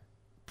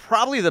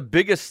probably the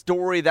biggest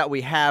story that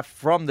we have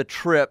from the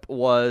trip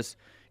was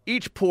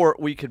each port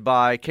we could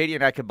buy. Katie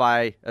and I could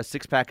buy a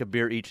 6-pack of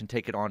beer each and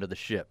take it onto the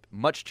ship.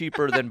 Much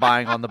cheaper than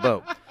buying on the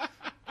boat.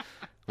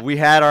 We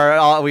had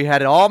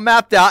it all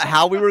mapped out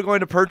how we were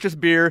going to purchase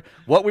beer,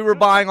 what we were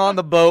buying on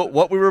the boat,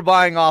 what we were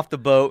buying off the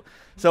boat.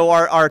 So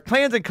our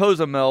plans in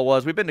Cozumel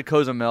was, we've been to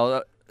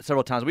Cozumel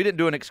several times. We didn't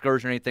do an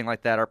excursion or anything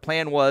like that. Our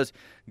plan was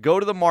go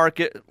to the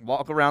market,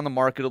 walk around the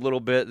market a little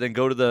bit, then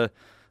go to the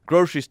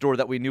grocery store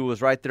that we knew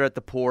was right there at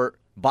the port,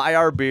 buy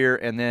our beer,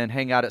 and then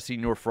hang out at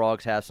Señor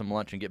Frog's, have some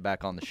lunch, and get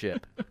back on the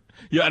ship.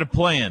 You had a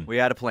plan. We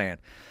had a plan.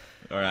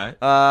 All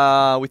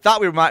right. We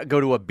thought we might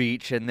go to a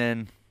beach, and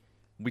then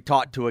we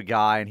talked to a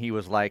guy, and he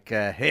was like,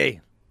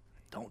 hey,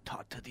 don't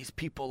talk to these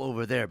people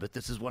over there, but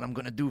this is what I'm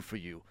going to do for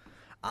you.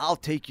 I'll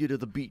take you to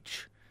the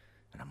beach,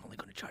 and I'm only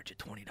going to charge you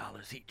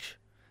 $20 each.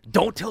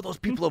 Don't tell those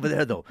people over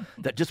there, though,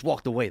 that just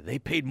walked away. They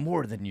paid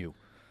more than you.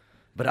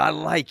 But I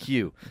like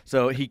you.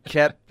 So he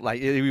kept,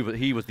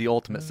 he was the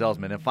ultimate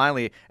salesman. And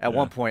finally, at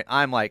one point,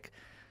 I'm like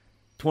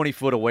 20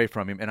 foot away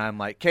from him, and I'm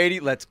like, Katie,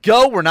 let's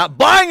go. We're not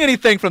buying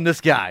anything from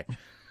this guy.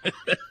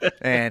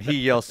 And he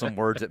yelled some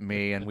words at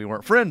me, and we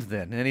weren't friends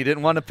then. And he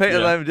didn't want to pay.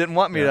 Didn't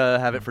want me to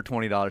have it for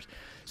 $20.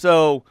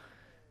 So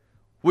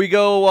we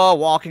go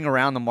walking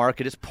around the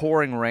market. It's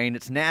pouring rain.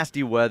 It's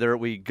nasty weather.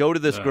 We go to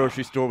this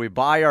grocery store. We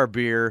buy our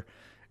beer,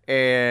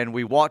 and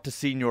we walk to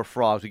Señor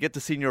Frog's. We get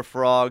to Señor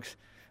Frog's.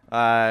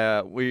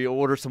 We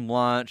order some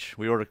lunch.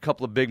 We order a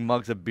couple of big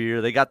mugs of beer.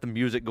 They got the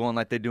music going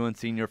like they do in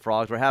Señor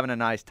Frog's. We're having a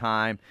nice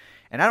time.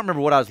 And I don't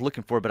remember what I was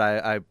looking for, but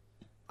I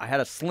had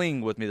a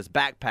sling with me, this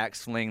backpack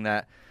sling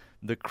that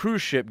the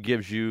cruise ship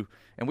gives you.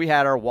 And we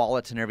had our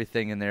wallets and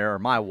everything in there, or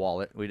my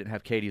wallet. We didn't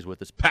have Katie's with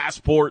us.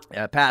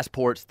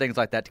 Passports, things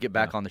like that to get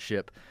back on the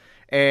ship.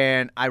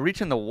 And I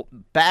reach in the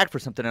bag for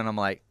something, and I'm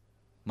like,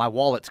 my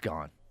wallet's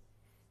gone.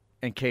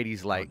 And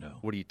Katie's like,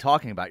 What are you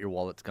talking about? Your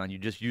wallet's gone. You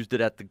just used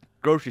it at the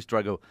grocery store.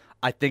 I go,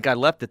 I think I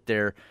left it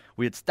there.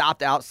 We had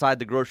stopped outside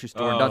the grocery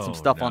store and done some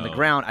stuff on the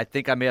ground. I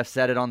think I may have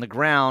set it on the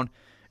ground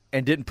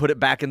and didn't put it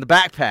back in the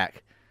backpack.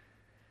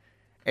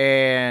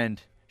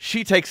 And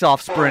she takes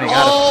off sprinting.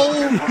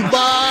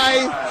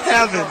 My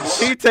heavens.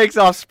 She takes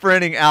off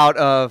sprinting out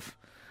of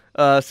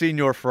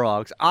Senior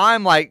Frogs.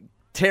 I'm like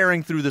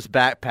tearing through this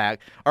backpack.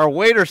 Our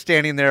waiter's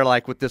standing there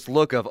like with this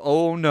look of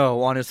oh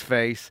no on his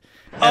face.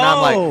 And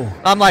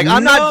I'm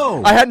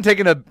not. I hadn't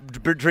taken a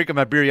drink of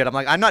my beer yet. I'm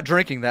like, I'm not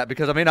drinking that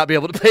because I may not be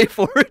able to pay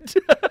for it.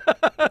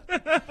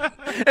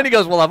 And he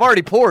goes, well, I've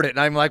already poured it. And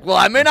I'm like, well,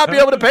 I may not be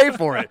able to pay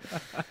for it.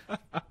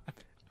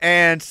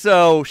 And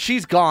so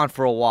she's gone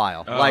for a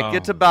while. Like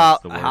it's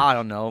about, I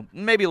don't know,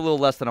 maybe a little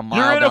less than a mile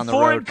down the road. You're in a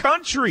foreign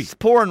country. It's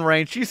pouring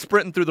rain. She's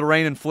sprinting through the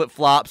rain in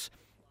flip-flops.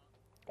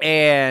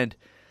 And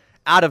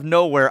out of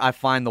nowhere, I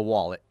find the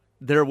wallet.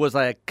 There was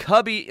a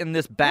cubby in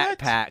this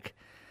backpack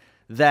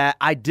that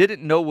I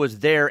didn't know was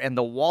there, and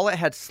the wallet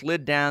had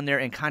slid down there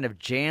and kind of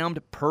jammed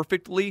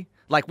perfectly.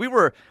 Like we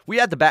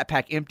had the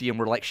backpack empty, and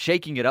we're like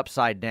shaking it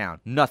upside down.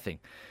 Nothing.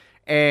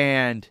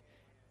 And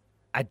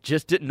I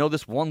just didn't know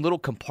this one little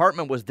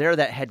compartment was there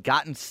that had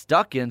gotten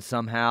stuck in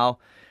somehow,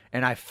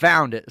 and I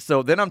found it.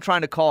 So then I'm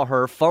trying to call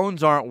her.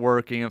 Phones aren't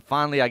working, and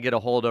finally I get a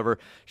hold of her.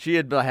 She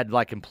had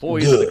like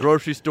employees at the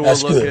grocery store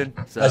looking.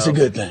 Good. So that's a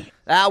good thing.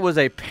 That was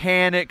a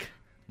panic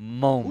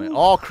moment. Ooh.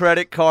 All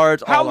credit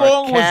cards, How all our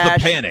long cash.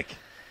 was the panic?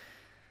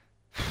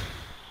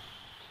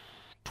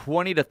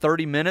 20 to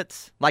 30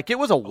 minutes. Like, it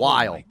was a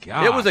while. Oh my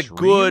gosh, it was a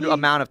good really?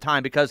 amount of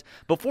time because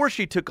before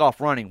she took off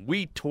running,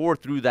 we tore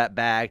through that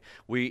bag.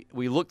 We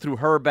looked through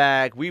her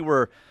bag. We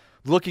were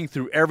looking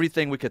through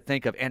everything we could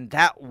think of, and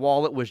that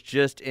wallet was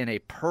just in a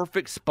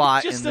perfect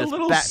spot. Just in a this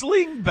little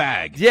sling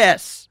bag.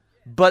 Yes,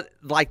 but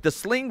like the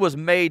sling was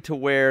made to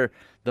where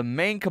the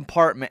main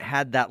compartment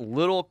had that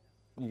little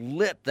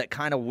lip that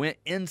kind of went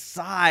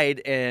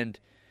inside and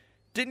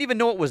didn't even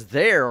know it was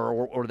there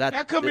or that.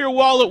 How come your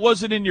wallet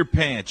wasn't in your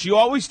pants? You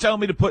always tell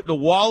me to put the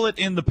wallet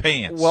in the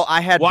pants. Well,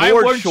 I had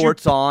board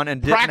shorts on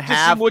and didn't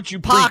have what you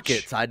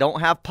pockets. Preach? I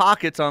don't have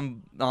pockets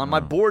on my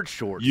board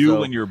shorts.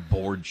 You and your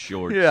board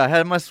shorts. Yeah, I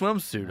had my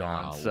swimsuit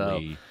on. So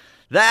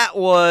that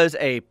was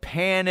a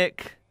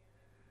panic,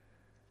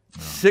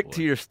 sick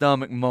to your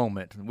stomach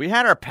moment. We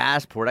had our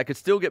passport. I could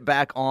still get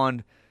back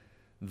on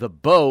the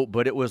boat,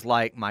 but it was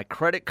like my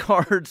credit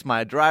cards,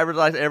 my driver's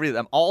license,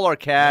 everything, all our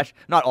cash,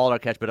 not all our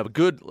cash, but a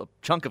good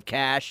chunk of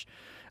cash.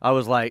 I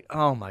was like,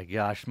 oh my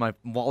gosh, my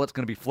wallet's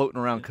going to be floating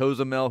around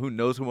Cozumel. Who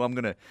knows who I'm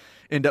going to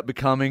end up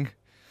becoming?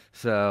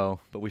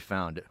 So, but we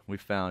found it.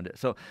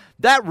 So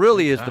that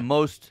really is the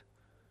most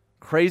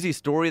crazy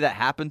story that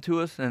happened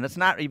to us, and it's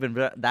not even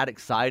that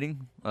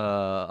exciting.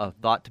 A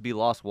thought to be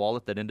lost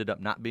wallet that ended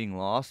up not being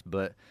lost,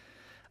 but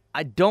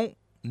I don't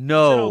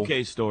know.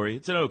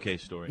 It's an okay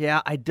story.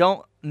 Yeah, I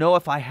don't know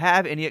if I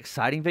have any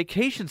exciting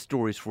vacation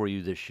stories for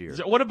you this year.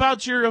 What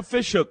about your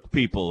fish hook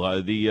people,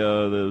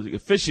 the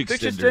fish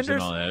extenders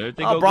and all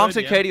that? Bronx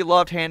and Katie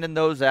loved handing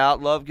those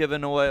out, loved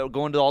giving away,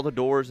 going to all the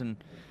doors and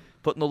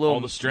putting the little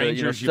all the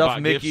strangers stuffed you bought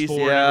Mickeys. gifts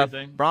for and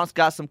everything. Bronx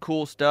got some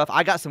cool stuff.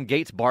 I got some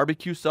Gates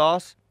barbecue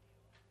sauce.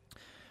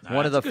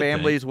 One of the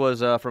families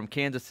was from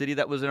Kansas City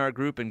that was in our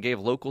group and gave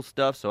local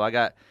stuff, so I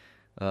got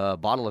a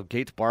bottle of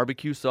Gates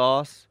barbecue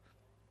sauce.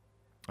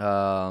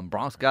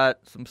 Bronx got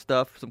some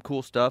stuff, some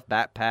cool stuff,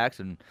 backpacks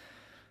and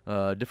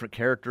different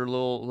character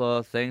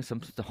little things,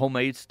 some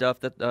homemade stuff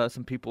that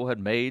some people had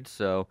made.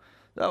 So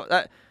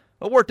that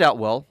worked out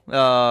well.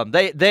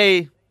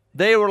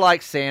 They were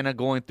like Santa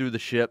going through the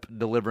ship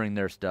delivering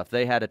their stuff.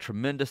 They had a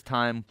tremendous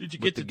time. Did you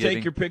get to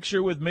take your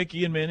picture with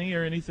Mickey and Minnie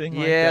or anything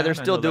like that? Yeah, they're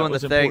still doing the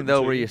thing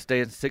though where you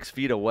stay 6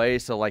 feet away.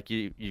 So like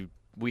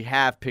we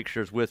have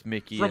pictures with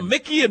Mickey. From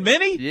Mickey and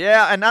Minnie?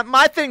 Yeah, and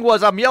my thing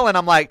was I'm yelling.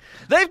 I'm like,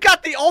 they've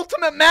got the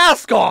ultimate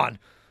mask on.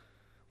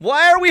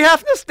 Why are we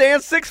having to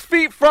stand 6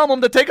 feet from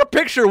them to take a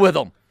picture with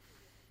them?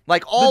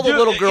 Like all the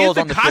little girls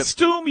on the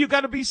costume, you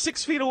got to be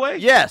 6 feet away?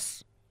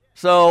 Yes.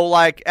 So,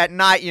 like, at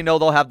night,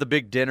 they'll have the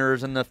big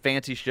dinners and the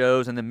fancy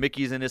shows and the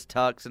Mickey's in his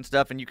tux and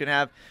stuff, and you can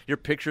have your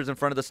pictures in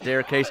front of the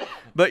staircase,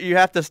 but you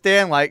have to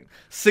stand, like,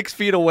 6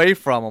 feet away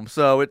from them.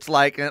 So it's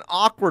like an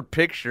awkward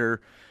picture.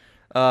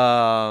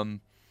 The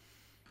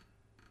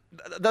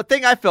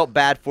thing I felt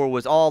bad for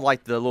was all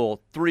like the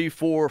little 3,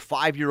 4,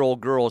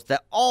 5-year-old girls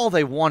that all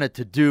they wanted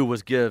to do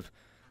was give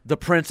the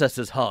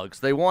princesses hugs.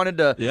 They wanted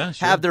to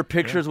have their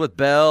pictures with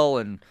Belle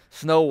and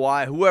Snow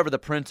White, whoever the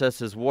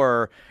princesses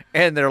were,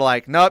 and they're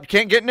like, nope, you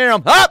can't get near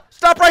them.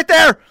 Stop right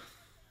there.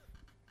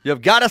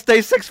 You've got to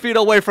stay 6 feet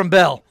away from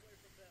Belle.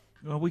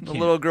 Well, the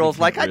little girl's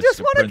like, I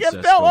just want to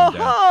give Belle a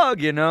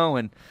hug,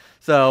 and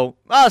so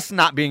us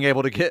not being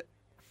able to get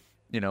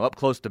up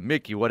close to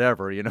Mickey,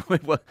 whatever, it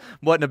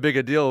wasn't a big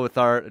a deal with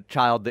our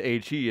child the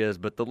age he is,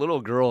 but the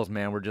little girls,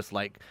 man, were just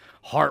like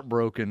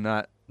heartbroken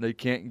that they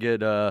can't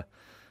get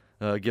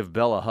give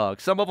Belle a hug.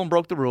 Some of them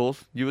broke the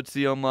rules. You would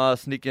see them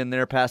sneak in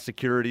there past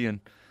security and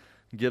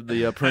give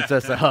the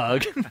princess a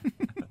hug.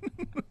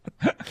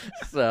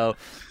 So,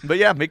 but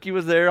yeah, Mickey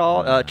was there.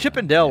 Chip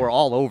and Dale were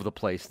all over the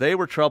place. They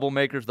were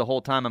troublemakers the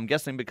whole time. I'm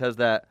guessing because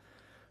that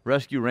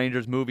Rescue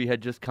Rangers movie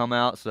had just come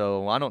out,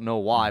 so I don't know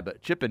why,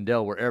 but Chip and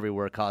Dale were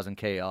everywhere causing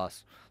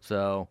chaos.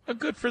 So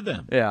good for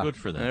them. Yeah, good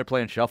for them. And they're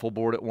playing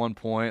shuffleboard at one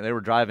point. They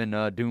were driving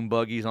dune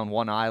buggies on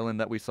one island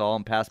that we saw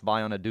them pass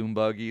by on a dune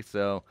buggy.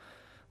 So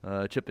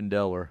Chip and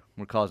Dale were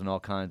causing all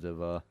kinds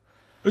of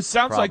It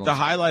sounds like the problems.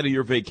 highlight of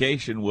your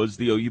vacation was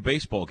the OU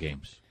baseball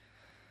games.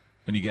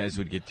 When you guys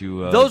would get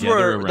to those gather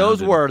were around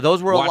those and were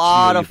those were a watch the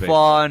lot OU of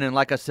baseball. fun, and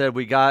like I said,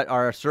 we got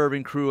our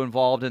serving crew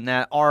involved in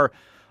that. Our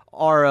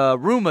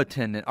room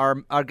attendant,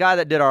 our guy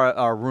that did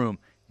our room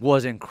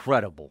was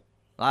incredible.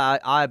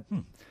 I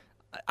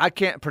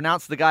can't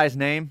pronounce the guy's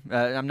name.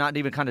 I'm not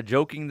even kind of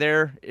joking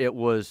there. It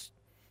was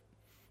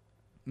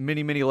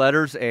many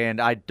letters, and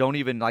I don't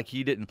even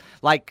he didn't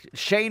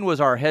Shane was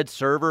our head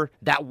server.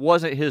 That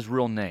wasn't his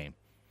real name.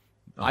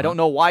 I don't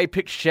know why he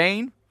picked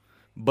Shane.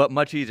 But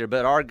much easier.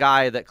 But our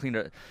guy that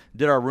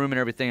did our room and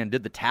everything and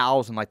did the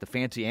towels and the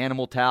fancy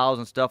animal towels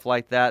and stuff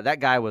like that, that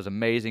guy was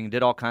amazing.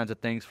 Did all kinds of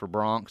things for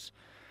Bronx.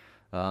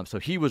 So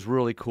he was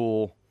really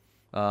cool.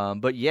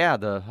 But, yeah,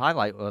 the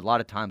highlight a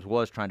lot of times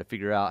was trying to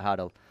figure out how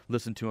to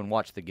listen to and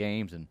watch the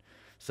games and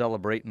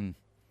celebrating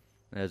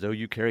as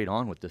OU carried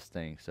on with this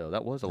thing. So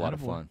that was a lot of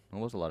fun. It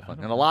was a lot of fun.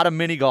 And a lot of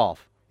mini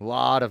golf. A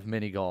lot of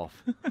mini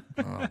golf.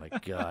 Oh, my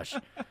gosh.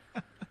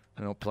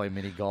 I don't play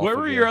mini golf. Where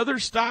were your other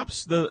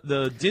stops?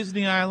 The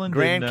Disney Island?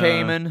 Grand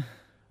Cayman.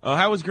 Oh,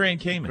 how was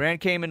Grand Cayman? Grand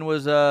Cayman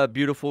was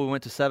beautiful. We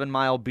went to 7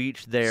 Mile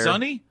Beach there.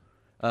 Sunny?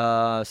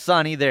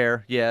 Sunny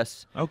there,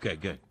 yes. Okay,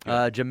 good.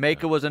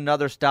 Jamaica was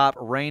another stop.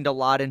 Rained a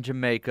lot in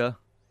Jamaica.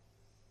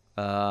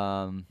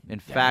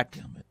 In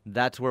fact,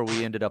 that's where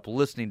we ended up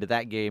listening to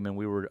that game, and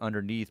we were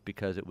underneath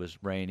because it was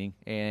raining.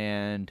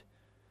 And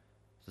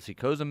let's see,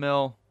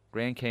 Cozumel,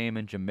 Grand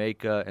Cayman,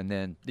 Jamaica, and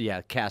then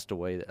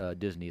Castaway,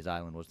 Disney's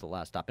Island was the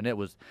last stop, and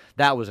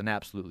that was an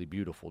absolutely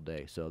beautiful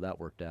day. So that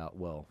worked out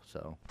well.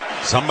 So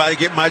Somebody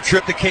get my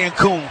trip to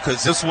Cancun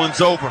because this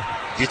one's over.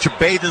 Get your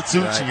bathing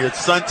suits and your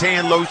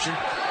suntan lotion.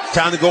 It's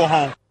time to go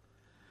home.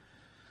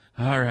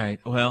 All right.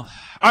 Well,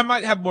 I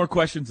might have more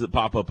questions that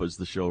pop up as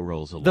the show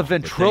rolls along. the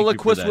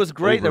ventriloquist was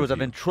great. Overview. There was a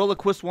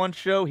ventriloquist one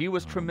show. He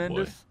was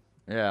tremendous. Boy.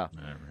 Yeah.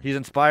 Right. He's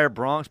inspired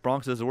Bronx.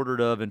 Bronx has ordered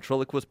a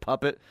ventriloquist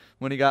puppet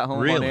when he got home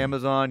on Really?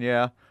 Amazon.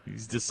 Yeah.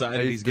 He's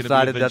decided he's going to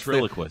decided be a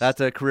ventriloquist.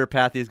 that's a career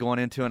path he's going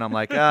into, and I'm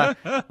like,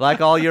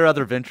 like all your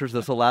other ventures,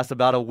 this will last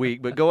about a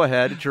week, but go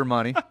ahead. It's your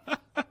money.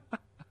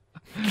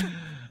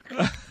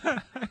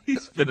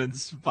 He's been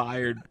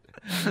inspired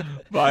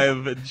by a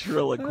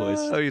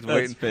ventriloquist. Oh, he's That's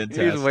waiting.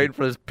 fantastic. He's waiting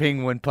for his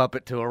penguin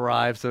puppet to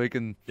arrive so he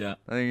can. Yeah.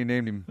 I think he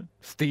named him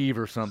Steve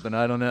or something.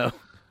 I don't know.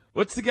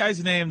 What's the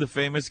guy's name? The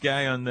famous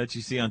guy that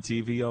you see on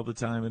TV all the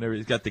time and everything.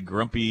 He's got the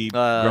grumpy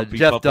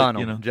Jeff puppet, Dunham.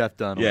 You know? Jeff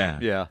Dunham. Yeah.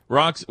 Yeah.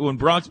 When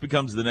Bronx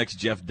becomes the next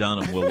Jeff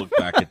Dunham, we'll look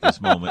back at this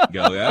moment and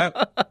go,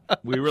 yeah,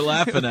 we were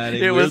laughing at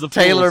him. It We're was the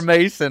Taylor fools.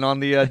 Mason on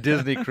the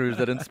Disney cruise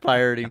that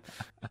inspired him.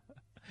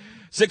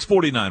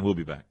 6:49. We'll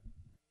be back.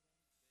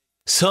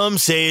 Some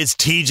say it's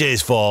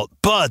TJ's fault,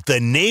 but the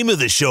name of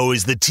the show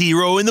is the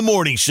T-Row in the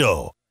Morning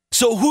Show.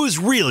 So who's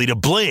really to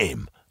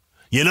blame?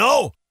 You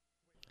know?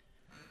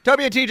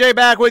 Toby and TJ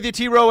back with you.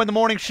 T-Row in the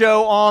Morning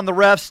Show on the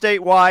Ref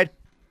statewide.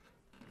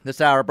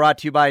 This hour brought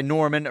to you by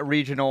Norman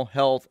Regional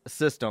Health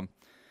System.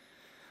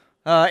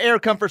 Air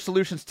Comfort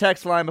Solutions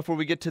text line before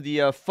we get to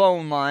the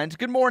phone lines.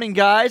 Good morning,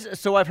 guys.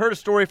 So I've heard a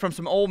story from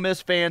some Ole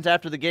Miss fans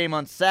after the game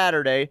on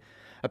Saturday.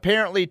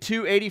 Apparently,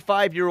 2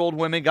 85-year-old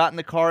women got in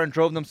the car and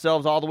drove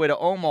themselves all the way to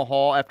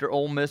Omaha after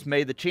Ole Miss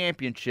made the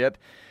championship.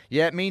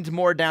 Yeah, it means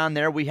more down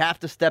there. We have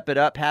to step it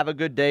up. Have a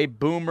good day.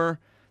 Boomer.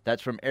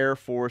 That's from Air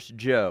Force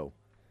Joe.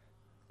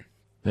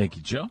 Thank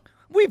you, Joe.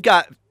 We've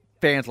got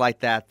fans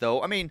like that,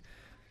 though. I mean,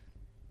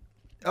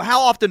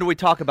 how often do we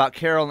talk about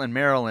Carol and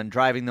Maryland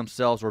driving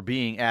themselves or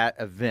being at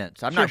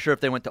events? I'm not sure if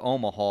they went to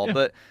Omaha,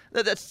 but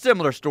that's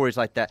similar stories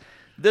like that.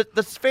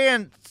 The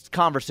fan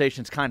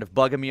conversation's kind of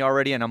bugging me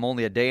already, and I'm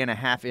only a day and a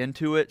half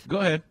into it. Go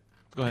ahead.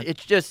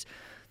 It's just,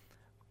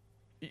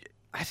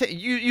 I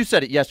think you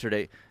said it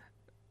yesterday.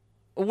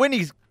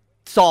 Winning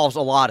solves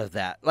a lot of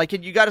that. Like,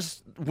 you got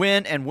to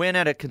win and win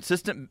at a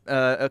consistent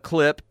a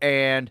clip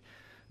and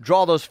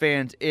draw those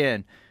fans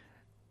in.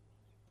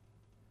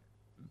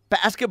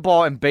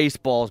 Basketball and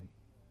baseball is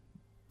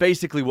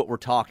basically what we're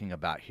talking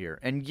about here.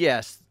 And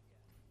yes,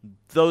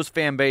 those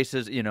fan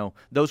bases,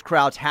 those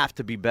crowds have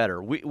to be better.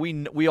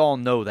 We all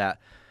know that.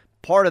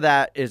 Part of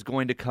that is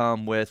going to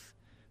come with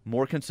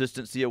more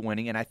consistency of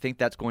winning, and I think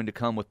that's going to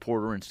come with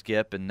Porter and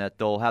Skip, and that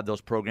they'll have those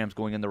programs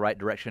going in the right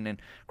direction,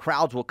 and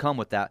crowds will come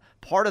with that.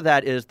 Part of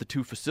that is the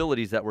two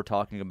facilities that we're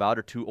talking about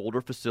are two older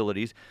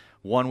facilities.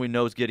 One we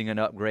know is getting an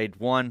upgrade.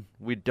 One,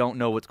 we don't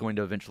know what's going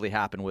to eventually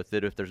happen with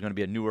it, if there's going to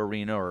be a new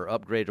arena or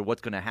upgrade or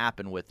what's going to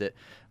happen with it.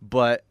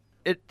 But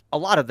a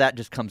lot of that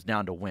just comes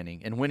down to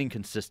winning and winning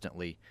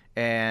consistently.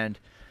 And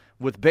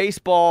with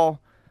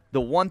baseball,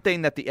 the one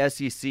thing that the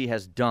SEC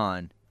has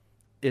done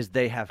is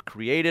they have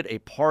created a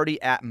party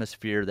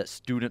atmosphere that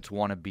students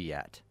want to be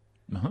at.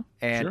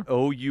 And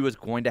OU is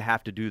going to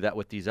have to do that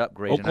with these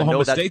upgrades. Oklahoma and I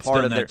know that's State's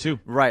part done of that too.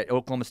 Right,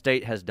 Oklahoma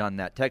State has done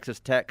that. Texas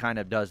Tech kind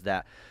of does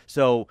that.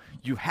 So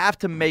you have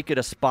to make it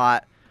a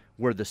spot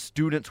where the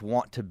students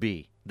want to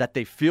be, that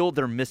they feel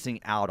they're missing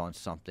out on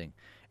something.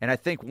 And I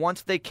think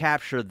once they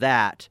capture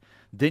that,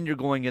 then you're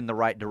going in the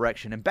right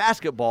direction. And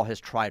basketball has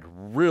tried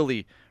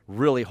really,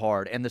 really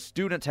hard. And the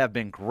students have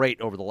been great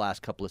over the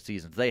last couple of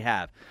seasons. They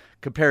have,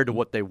 compared to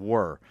what they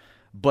were.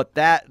 But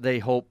that, they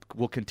hope,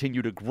 will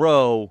continue to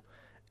grow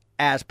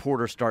as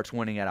Porter starts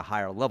winning at a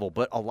higher level.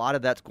 But a lot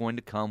of that's going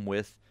to come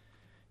with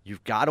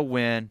you've got to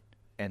win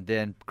and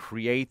then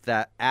create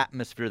that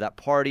atmosphere, that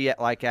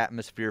party-like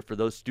atmosphere for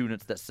those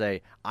students that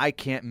say, I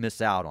can't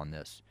miss out on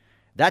this.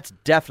 That's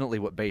definitely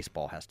what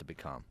baseball has to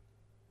become.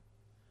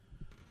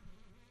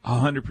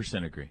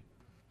 100% agree.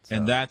 So.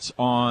 And that's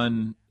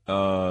on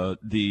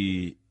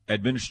the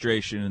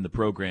administration and the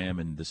program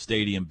and the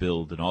stadium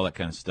build and all that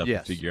kind of stuff to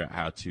figure out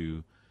how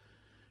to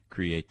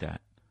create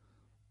that.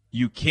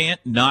 You can't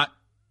not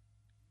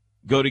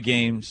go to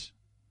games,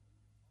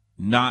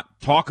 not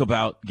talk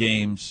about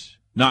games,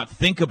 not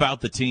think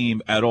about the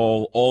team at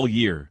all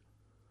year,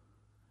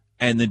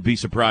 and then be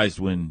surprised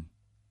when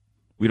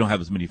we don't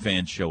have as many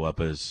fans show up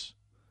as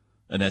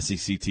an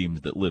SEC team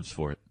that lives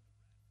for it.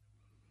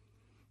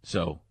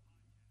 So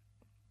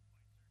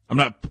I'm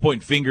not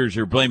pointing fingers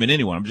or blaming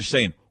anyone. I'm just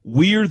saying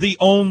we're the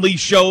only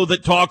show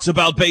that talks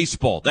about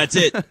baseball. That's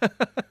it.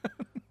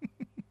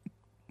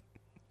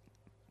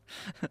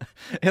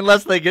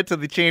 Unless they get to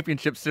the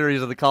championship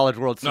series of the College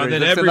World Series. No,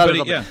 then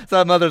everybody,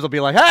 some others will be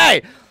like,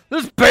 hey,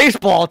 this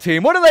baseball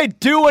team, what are they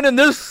doing in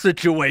this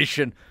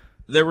situation?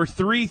 There were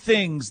 3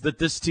 things that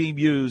this team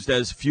used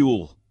as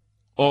fuel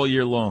all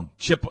year long.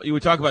 We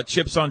talk about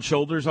chips on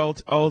shoulders all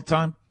the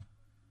time.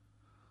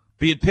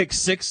 Being picked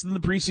 6th in the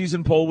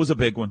preseason poll was a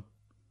big one.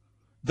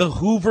 The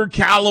Hoover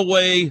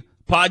Callaway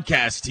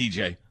podcast,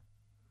 TJ,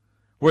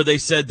 where they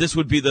said this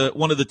would be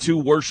one of the 2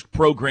 worst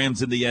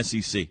programs in the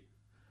SEC.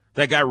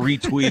 That got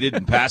retweeted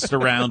and passed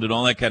around and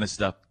all that kind of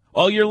stuff.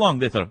 All year long,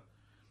 they thought.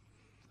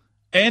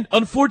 And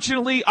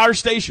unfortunately, our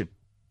station.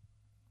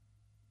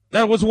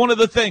 That was one of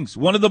the things.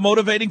 One of the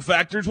motivating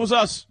factors was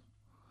us.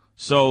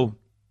 So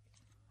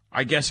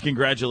I guess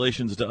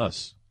congratulations to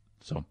us.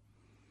 So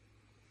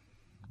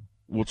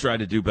we'll try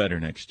to do better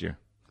next year.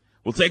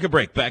 We'll take a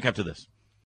break. Back after this.